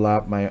don't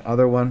overlap my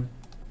other one.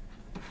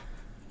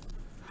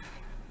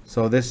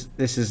 So this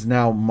is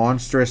now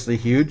monstrously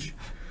huge.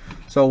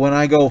 So when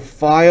I go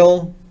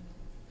File,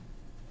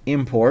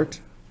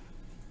 Import,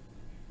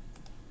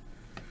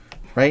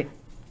 right?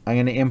 I'm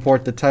going to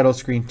import the title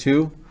screen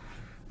 2.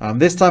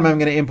 This time I'm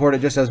going to import it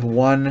just as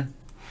one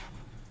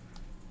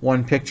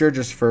picture,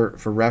 just for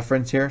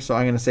reference here. So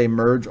I'm going to say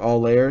merge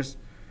all layers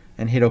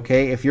and hit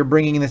OK. If you're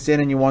bringing this in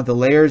and you want the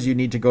layers, you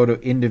need to go to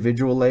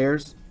individual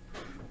layers,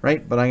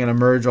 right? But I'm going to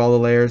merge all the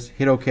layers,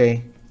 hit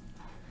OK.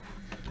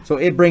 So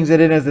it brings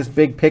it in as this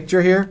big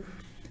picture here.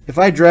 If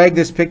I drag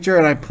this picture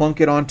and I plunk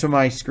it onto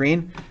my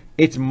screen,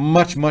 it's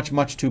much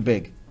too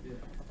big,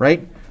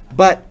 right?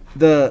 But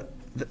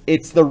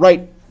it's the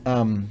right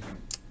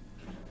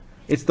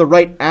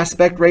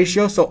aspect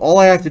ratio. So all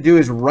I have to do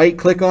is right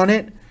click on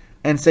it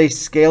and say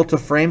scale to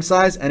frame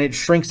size, and it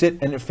shrinks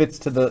it and it fits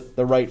to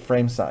the right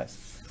frame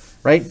size,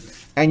 right?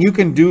 And you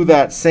can do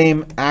that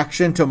same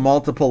action to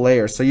multiple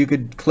layers. So you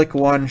could click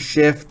one,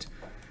 shift,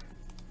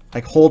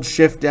 like hold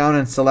shift down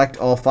and select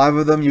all 5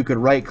 of them. You could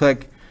right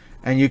click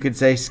and you could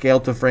say scale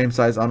to frame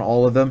size on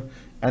all of them,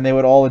 and they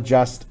would all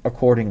adjust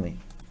accordingly.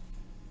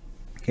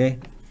 Okay.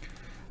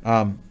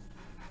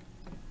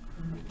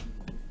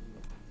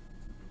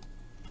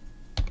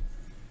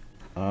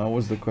 What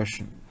was the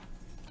question?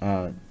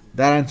 That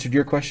answered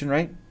your question,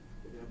 right?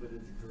 Yeah, but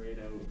it's grayed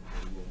out.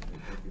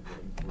 The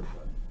import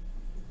button.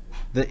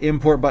 The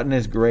import button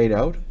is grayed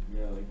out.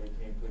 Yeah, like I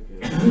can't click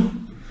it.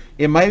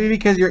 It might be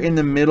because you're in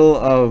the middle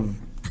of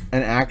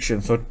an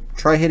action. So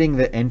try hitting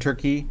the enter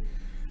key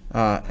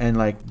and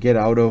like get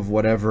out of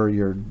whatever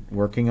you're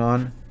working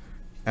on,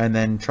 and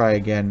then try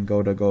again.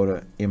 Go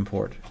to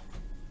import.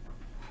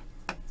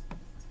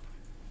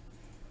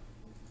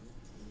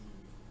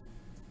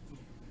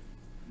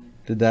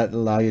 Did that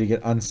allow you to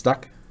get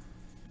unstuck?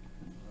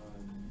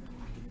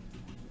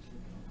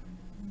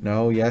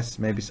 No, yes,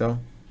 maybe so.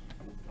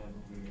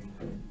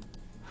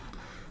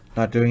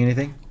 Not doing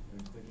anything? I'm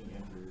clicking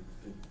enter,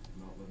 it's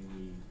not letting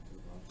me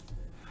click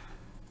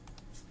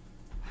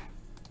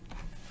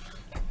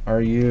off.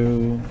 Are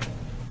you...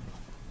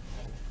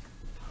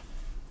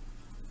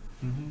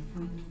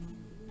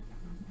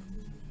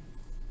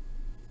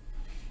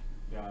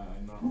 Yeah,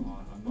 I'm not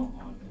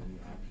on any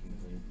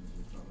actions or anything.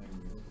 It's not letting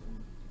me work.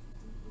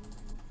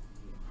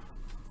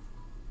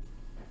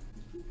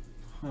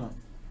 Huh.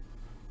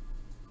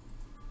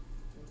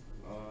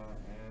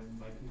 And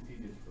my PC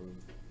just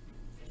froze.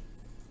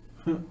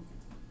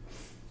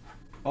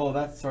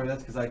 Oh, sorry,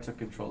 that's because I took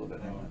control of it.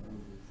 Hang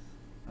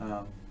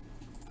on.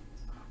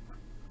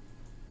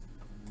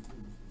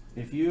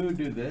 If you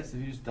do this, if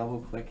you just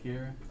double click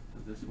here,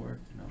 does this work?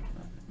 No,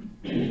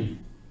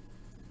 nothing.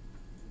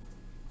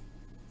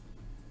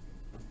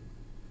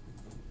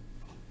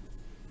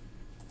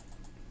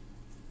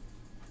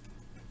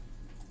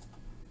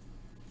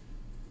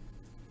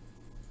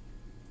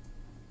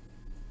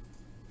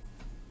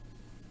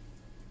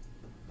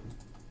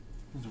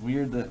 It's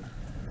weird that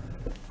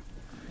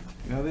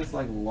you have this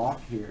like lock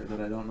here that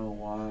I don't know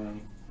why. I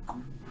don't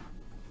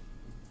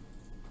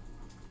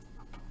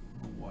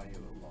know why you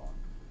have a lock.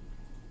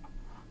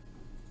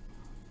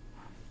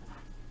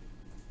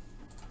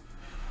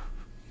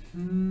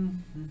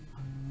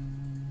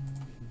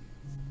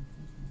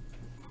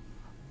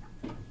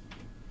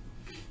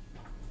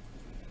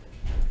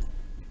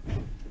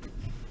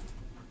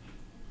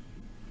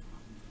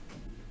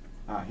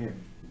 Here.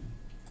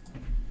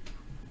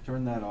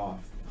 Turn that off.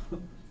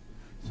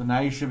 So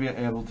now you should be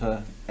able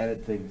to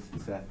edit things,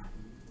 Seth.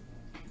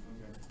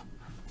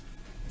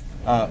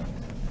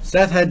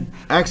 Seth had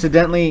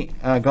accidentally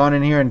gone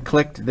in here and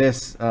clicked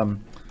this.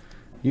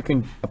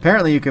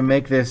 Apparently you can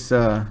make this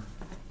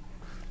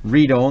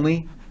read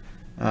only.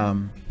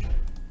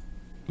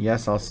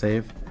 Yes, I'll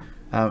save.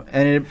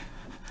 And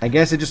I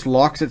guess it just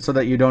locks it so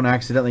that you don't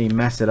accidentally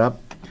mess it up.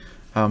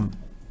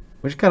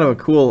 Which is kind of a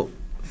cool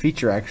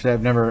feature, actually.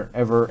 I've never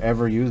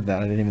ever used that.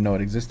 I didn't even know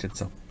it existed.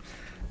 So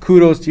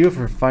kudos to you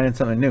for finding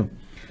something new.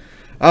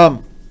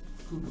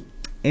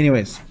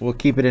 Anyways, we'll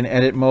keep it in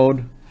edit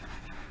mode.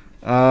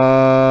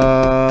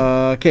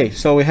 Okay,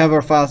 so we have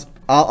our files.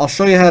 I'll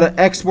show you how to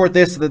export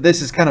this so that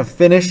this is kind of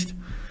finished.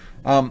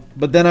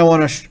 But then I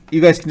want to,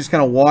 you guys can just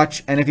kind of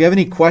watch. And if you have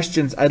any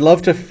questions, I'd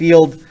love to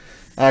field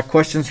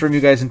questions from you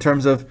guys in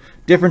terms of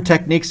different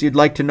techniques you'd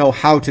like to know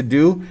how to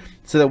do,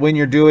 so that when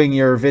you're doing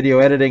your video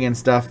editing and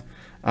stuff,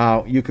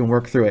 you can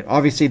work through it.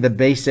 Obviously, the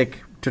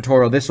basic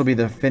tutorial, this will be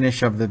the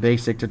finish of the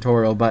basic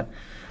tutorial, but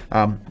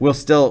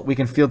we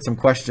can field some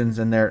questions,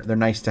 and they're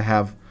nice to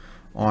have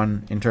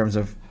on in terms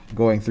of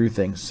going through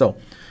things. So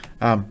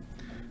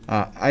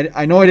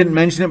I know I didn't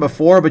mention it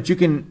before, but you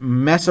can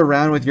mess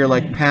around with your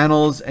like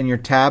panels and your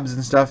tabs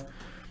and stuff.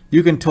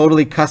 You can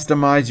totally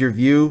customize your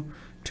view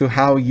to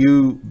how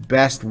you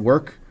best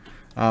work.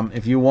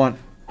 If you want,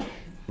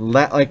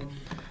 like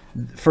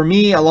for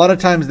me, a lot of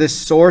times this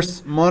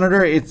source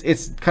monitor,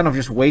 it's kind of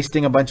just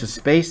wasting a bunch of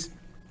space.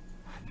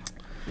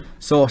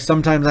 So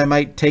sometimes I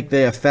might take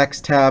the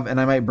effects tab and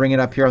I might bring it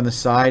up here on the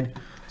side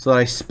so that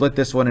I split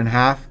this one in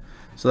half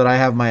so that I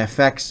have my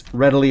effects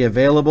readily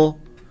available.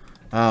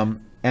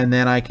 And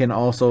then I can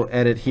also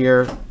edit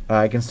here.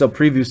 I can still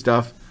preview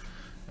stuff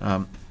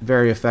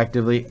very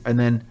effectively. And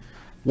then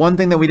one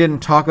thing that we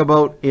didn't talk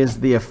about is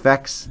the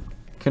effects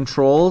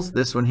controls,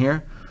 this one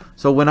here.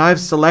 So when I've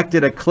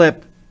selected a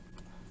clip,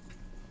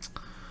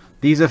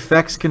 these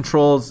effects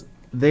controls,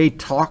 they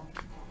talk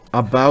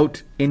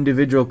about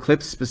individual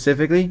clips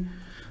specifically.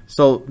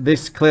 So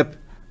this clip,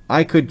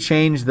 I could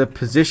change the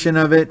position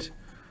of it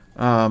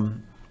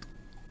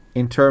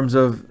in terms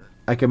of,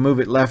 I can move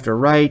it left or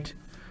right.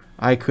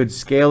 I could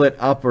scale it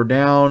up or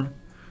down.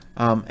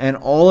 And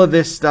all of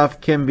this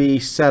stuff can be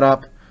set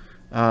up.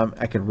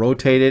 I could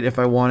rotate it if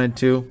I wanted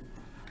to.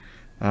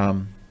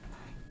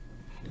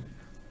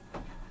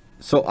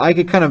 So I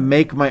could kind of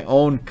make my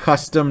own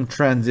custom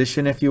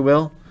transition, if you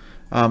will.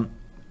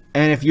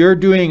 And if you're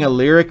doing a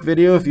lyric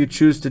video, if you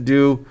choose to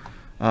do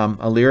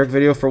a lyric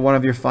video for one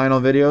of your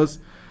final videos,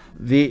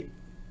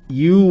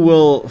 you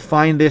will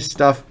find this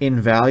stuff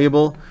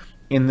invaluable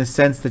in the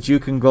sense that you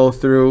can go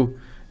through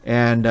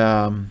and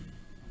hang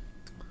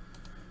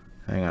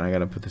on, I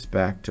gotta put this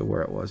back to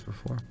where it was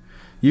before.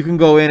 You can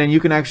go in and you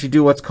can actually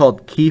do what's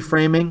called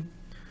keyframing.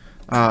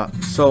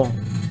 So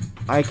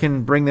I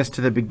can bring this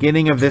to the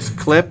beginning of this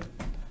clip.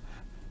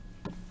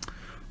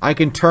 I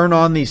can turn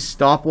on these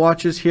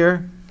stopwatches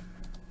here.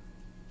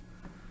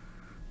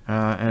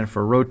 And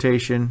for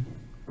rotation.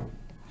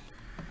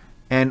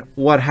 And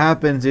what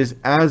happens is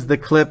as the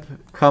clip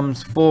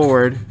comes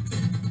forward,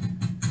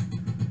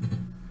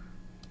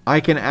 I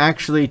can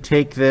actually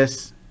take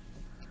this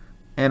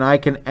and I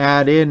can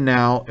add in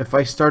now, if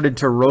I started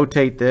to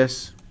rotate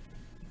this,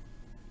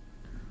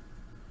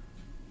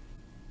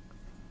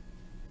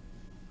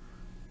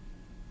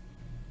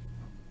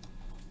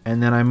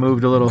 and then I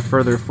moved a little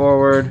further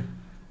forward,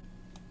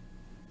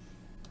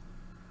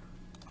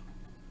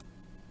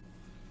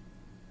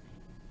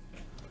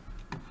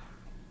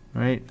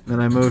 right? Then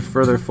I moved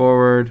further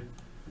forward.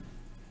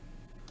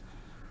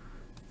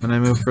 Then I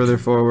moved further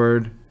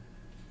forward.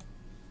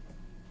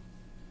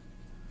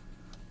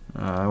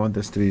 I want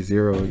this to be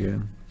 0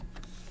 again,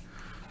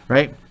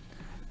 right?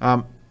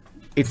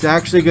 It's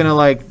actually gonna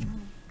like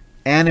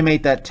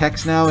animate that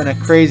text now in a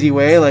crazy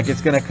way, like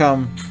it's gonna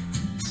come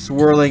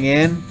swirling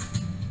in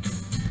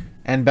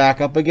and back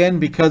up again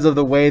because of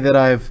the way that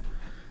I've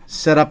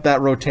set up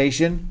that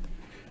rotation.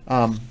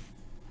 And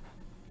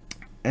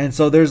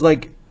so there's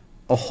like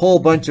a whole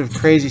bunch of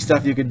crazy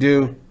stuff you could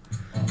do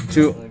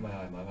to,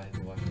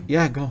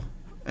 yeah, go,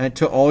 and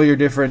to all your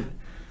different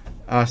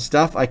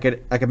stuff. I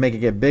could make it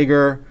get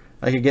bigger.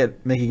 I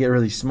could make it get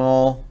really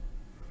small,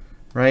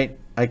 right?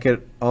 I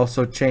could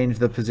also change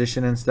the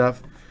position and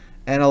stuff.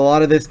 And a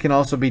lot of this can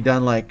also be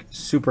done like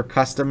super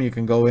custom. You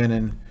can go in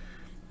and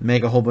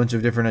make a whole bunch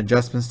of different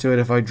adjustments to it.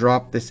 If I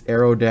drop this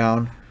arrow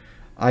down,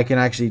 I can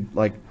actually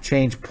like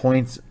change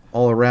points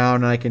all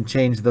around, and I can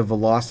change the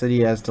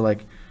velocity as to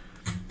like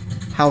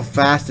how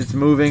fast it's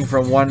moving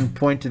from one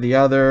point to the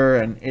other,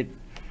 and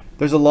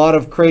there's a lot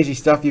of crazy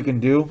stuff you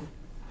can do.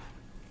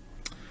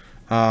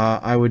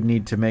 I would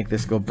need to make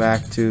this go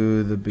back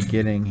to the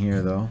beginning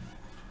here though.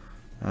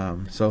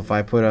 So if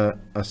I put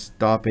a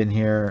stop in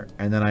here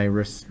and then I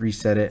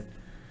reset it,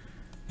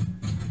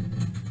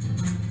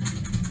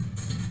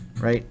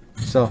 right?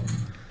 So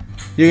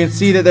you can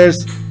see that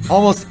there's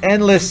almost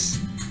endless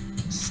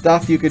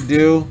stuff you could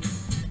do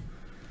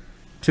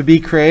to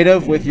be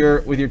creative with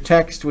your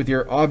text, with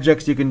your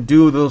objects. You can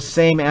do those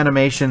same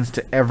animations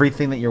to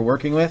everything that you're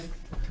working with.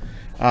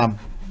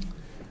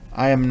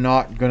 I am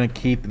not going to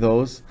keep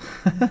those.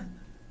 I'm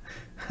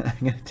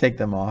going to take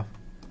them off.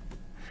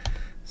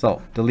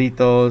 So delete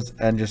those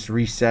and just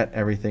reset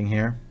everything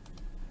here.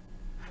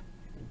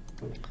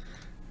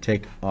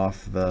 Take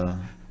off the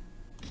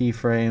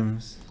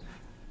keyframes.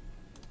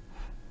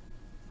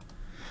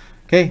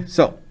 Okay,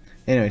 so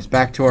anyways,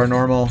 back to our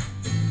normal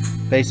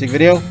basic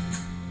video.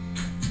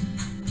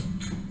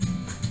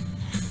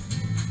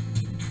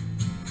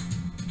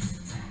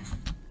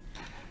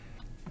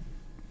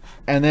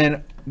 And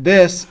then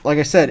this, like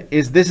I said,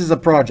 this is a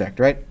project,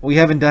 right? We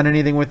haven't done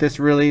anything with this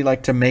really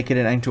like to make it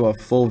into a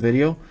full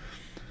video.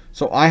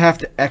 So I have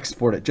to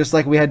export it. Just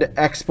like we had to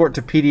export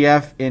to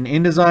PDF in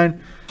InDesign,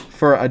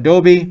 for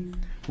Adobe,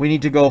 we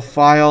need to go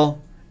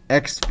File,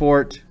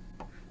 Export,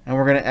 and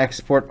we're going to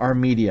export our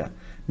media.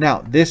 Now,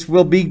 this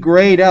will be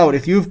grayed out.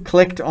 If you've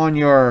clicked on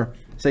your,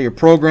 say, your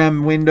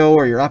program window,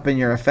 or you're up in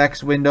your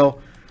effects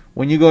window,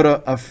 when you go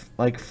to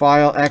like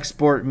File,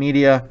 Export,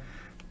 Media,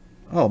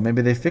 oh,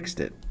 maybe they fixed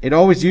it. It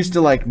always used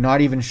to like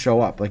not even show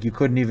up. Like you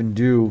couldn't even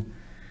do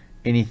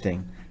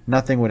anything.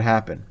 Nothing would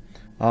happen.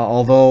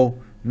 Although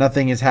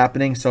nothing is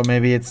happening, so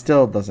maybe it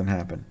still doesn't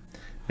happen.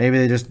 Maybe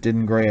they just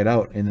didn't gray it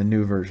out in the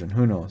new version.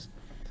 Who knows?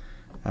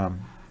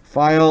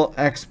 File,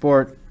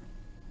 Export,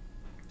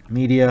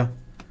 Media.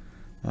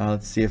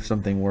 Let's see if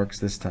something works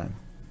this time.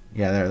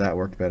 Yeah, there, that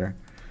worked better.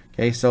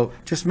 Okay, so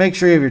just make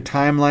sure you have your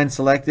timeline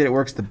selected. It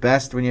works the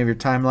best when you have your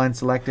timeline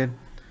selected.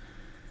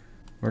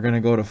 We're going to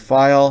go to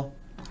File,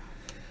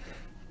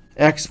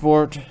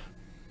 Export,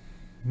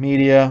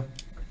 Media,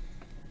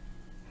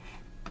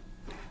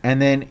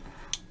 and then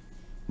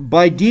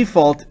by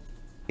default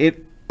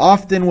it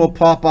often will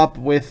pop up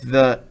with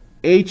the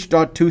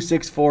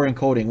H.264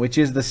 encoding, which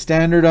is the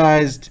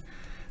standardized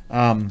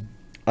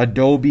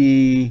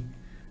Adobe,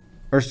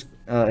 or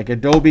like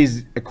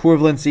Adobe's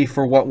equivalency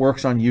for what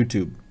works on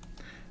YouTube.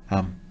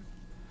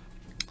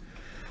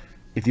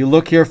 If you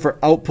look here for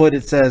output,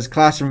 it says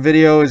classroom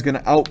video is going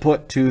to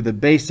output to the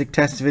basic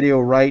test video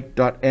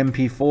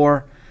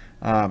write.mp4.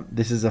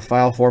 This is a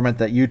file format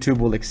that YouTube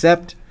will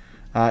accept.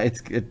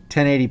 It's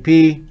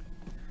 1080p.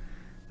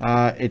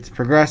 It's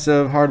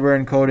progressive,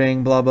 hardware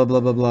encoding, blah, blah, blah,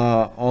 blah,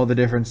 blah. All the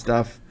different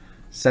stuff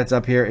sets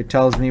up here. It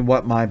tells me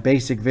what my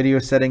basic video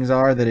settings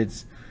are, that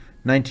it's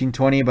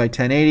 1920 by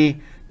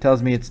 1080.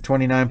 Tells me it's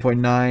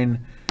 29.9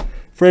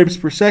 frames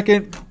per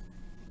second.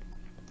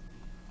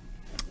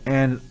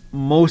 And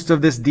most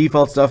of this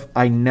default stuff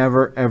I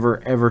never,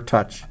 ever, ever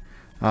touch.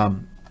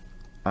 I'm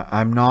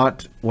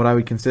not what I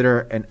would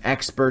consider an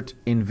expert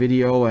in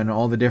video and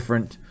all the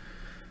different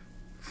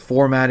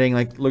formatting.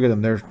 Like, look at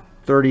them. There's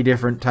 30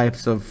 different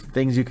types of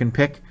things you can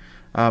pick.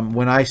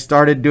 When I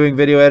started doing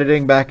video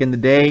editing back in the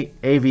day,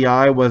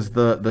 AVI was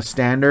the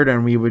standard,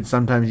 and we would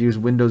sometimes use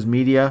Windows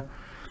Media,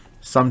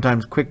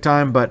 sometimes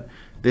QuickTime, but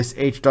this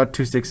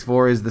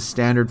H.264 is the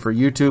standard for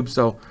YouTube,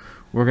 so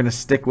we're going to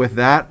stick with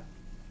that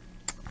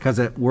because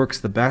it works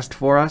the best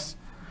for us.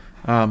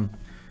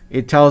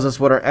 It tells us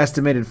what our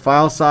estimated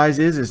file size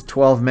is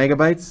 12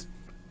 megabytes,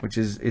 which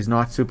is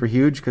not super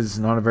huge because it's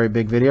not a very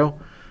big video.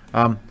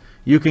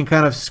 You can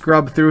kind of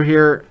scrub through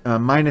here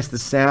minus the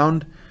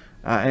sound,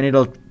 and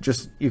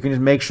you can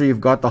just make sure you've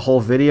got the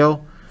whole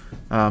video.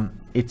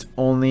 It's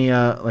only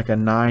like a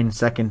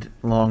 9-second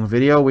long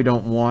video. We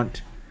don't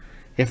want,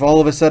 if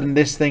all of a sudden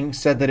this thing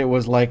said that it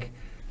was like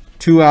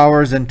 2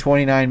 hours and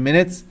 29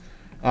 minutes,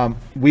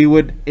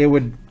 it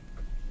would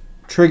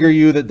trigger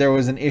you that there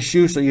was an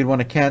issue, so you'd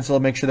want to cancel,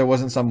 make sure there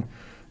wasn't some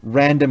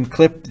random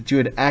clip that you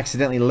had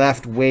accidentally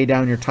left way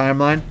down your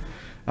timeline.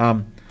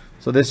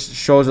 So this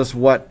shows us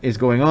what is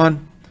going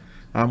on.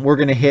 We're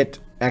going to hit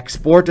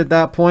export at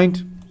that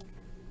point.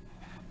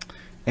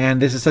 And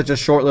this is such a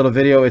short little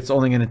video, it's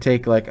only going to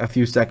take like a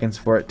few seconds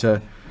for it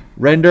to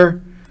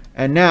render.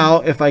 And now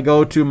if I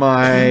go to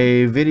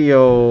my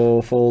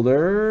video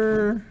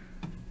folder,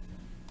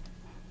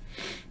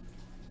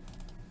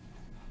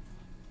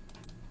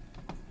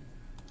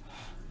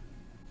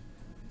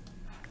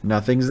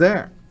 nothing's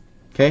there.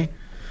 Okay,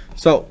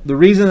 so the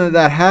reason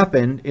that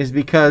happened is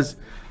because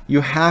you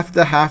have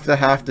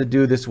to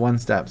do this one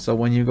step. So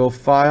when you go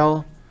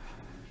File,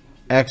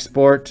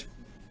 Export,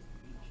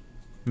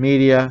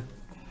 Media,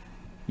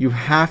 you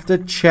have to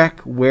check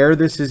where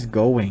this is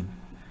going.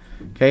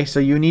 Okay, so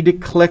you need to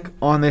click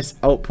on this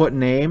output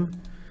name,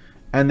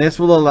 and this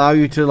will allow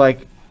you to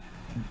like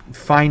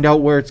find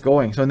out where it's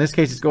going. So in this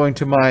case, it's going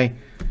to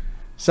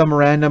some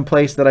random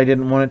place that I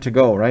didn't want it to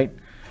go, right?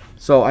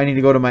 So I need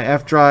to go to my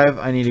F drive,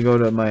 I need to go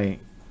to my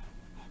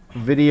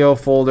video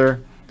folder,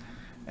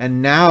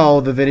 and now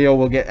the video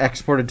will get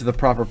exported to the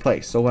proper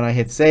place. So when I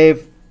hit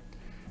save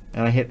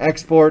and I hit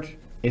export,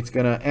 it's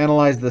going to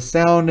analyze the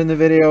sound in the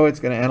video,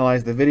 it's going to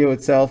analyze the video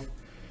itself,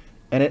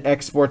 and it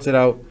exports it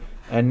out.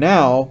 And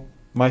now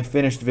my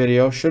finished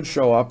video should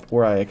show up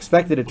where I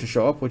expected it to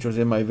show up, which was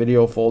in my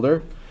video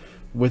folder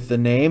with the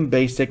name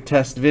basic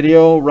test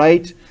video,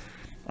 right?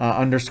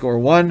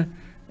 _1.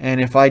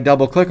 And if I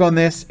double click on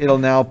this, it'll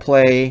now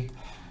play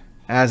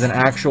as an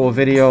actual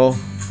video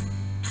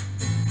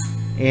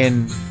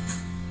in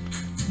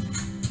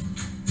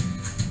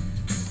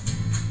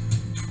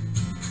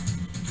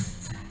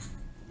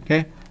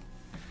okay.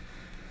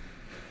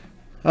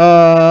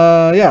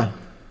 Yeah,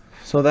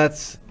 so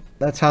that's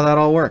how that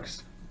all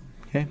works.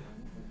 Okay,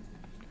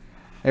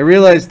 I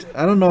realized,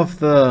 I don't know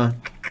if I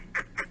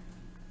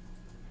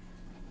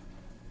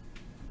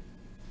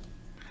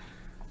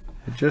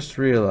just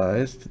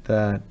realized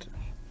that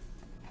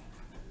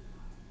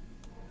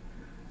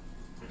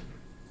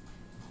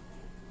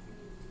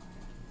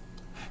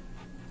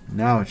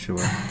now it should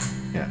work.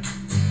 Yeah,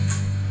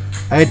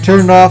 I had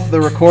turned off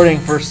the recording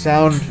for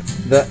sound,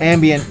 the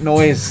ambient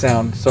noise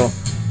sound. So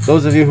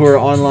those of you who are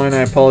online,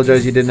 I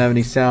apologize you didn't have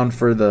any sound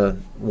for the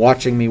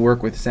watching me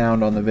work with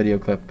sound on the video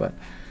clip. But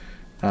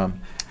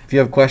if you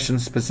have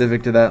questions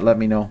specific to that, let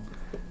me know,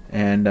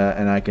 and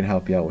I can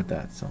help you out with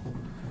that. So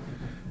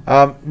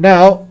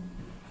now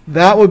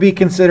that would be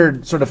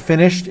considered sort of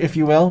finished, if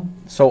you will.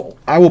 So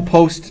I will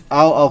post,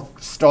 I'll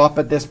stop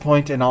at this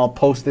point and I'll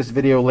post this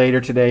video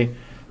later today.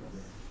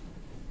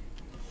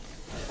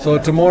 So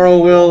tomorrow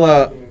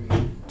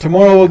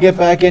we'll get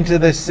back into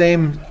the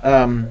same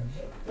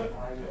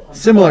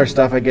similar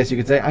stuff, I guess you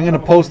could say. I'm going to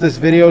post this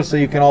video so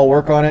you can all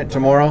work on it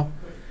tomorrow,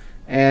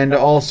 and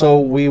also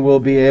we will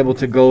be able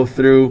to go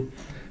through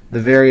the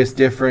various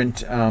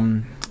different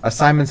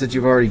assignments that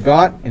you've already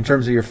got in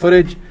terms of your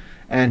footage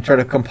and try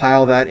to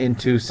compile that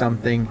into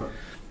something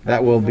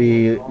that will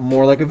be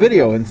more like a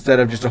video instead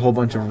of just a whole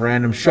bunch of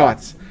random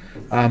shots.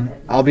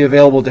 I'll be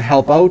available to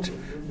help out.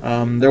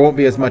 There won't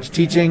be as much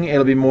teaching,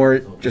 it'll be more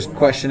just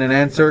question and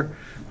answer.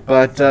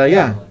 But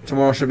yeah,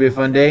 tomorrow should be a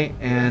fun day,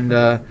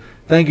 and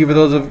thank you for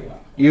those of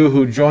you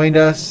who joined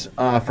us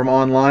from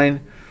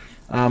online.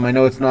 I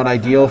know it's not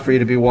ideal for you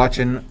to be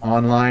watching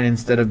online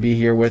instead of be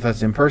here with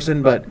us in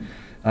person, but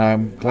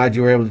I'm glad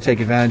you were able to take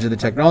advantage of the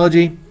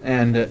technology,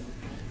 and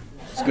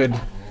it's good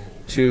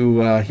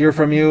to hear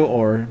from you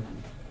or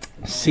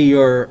see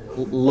your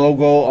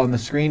logo on the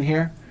screen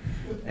here.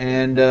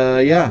 And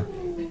yeah,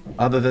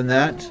 other than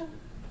that,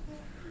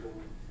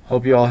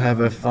 hope you all have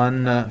a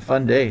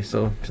fun day.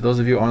 So to those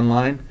of you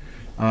online,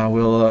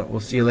 we'll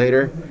see you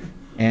later,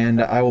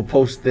 and I will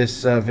post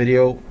this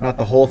video, not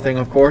the whole thing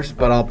of course,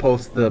 but I'll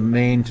post the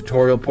main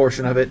tutorial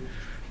portion of it.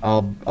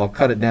 I'll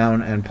cut it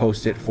down and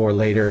post it for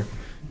later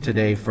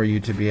today for you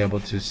to be able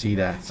to see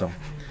that. So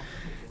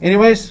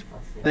anyways,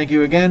 thank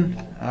you again.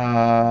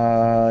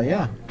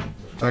 Yeah,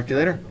 talk to you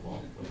later.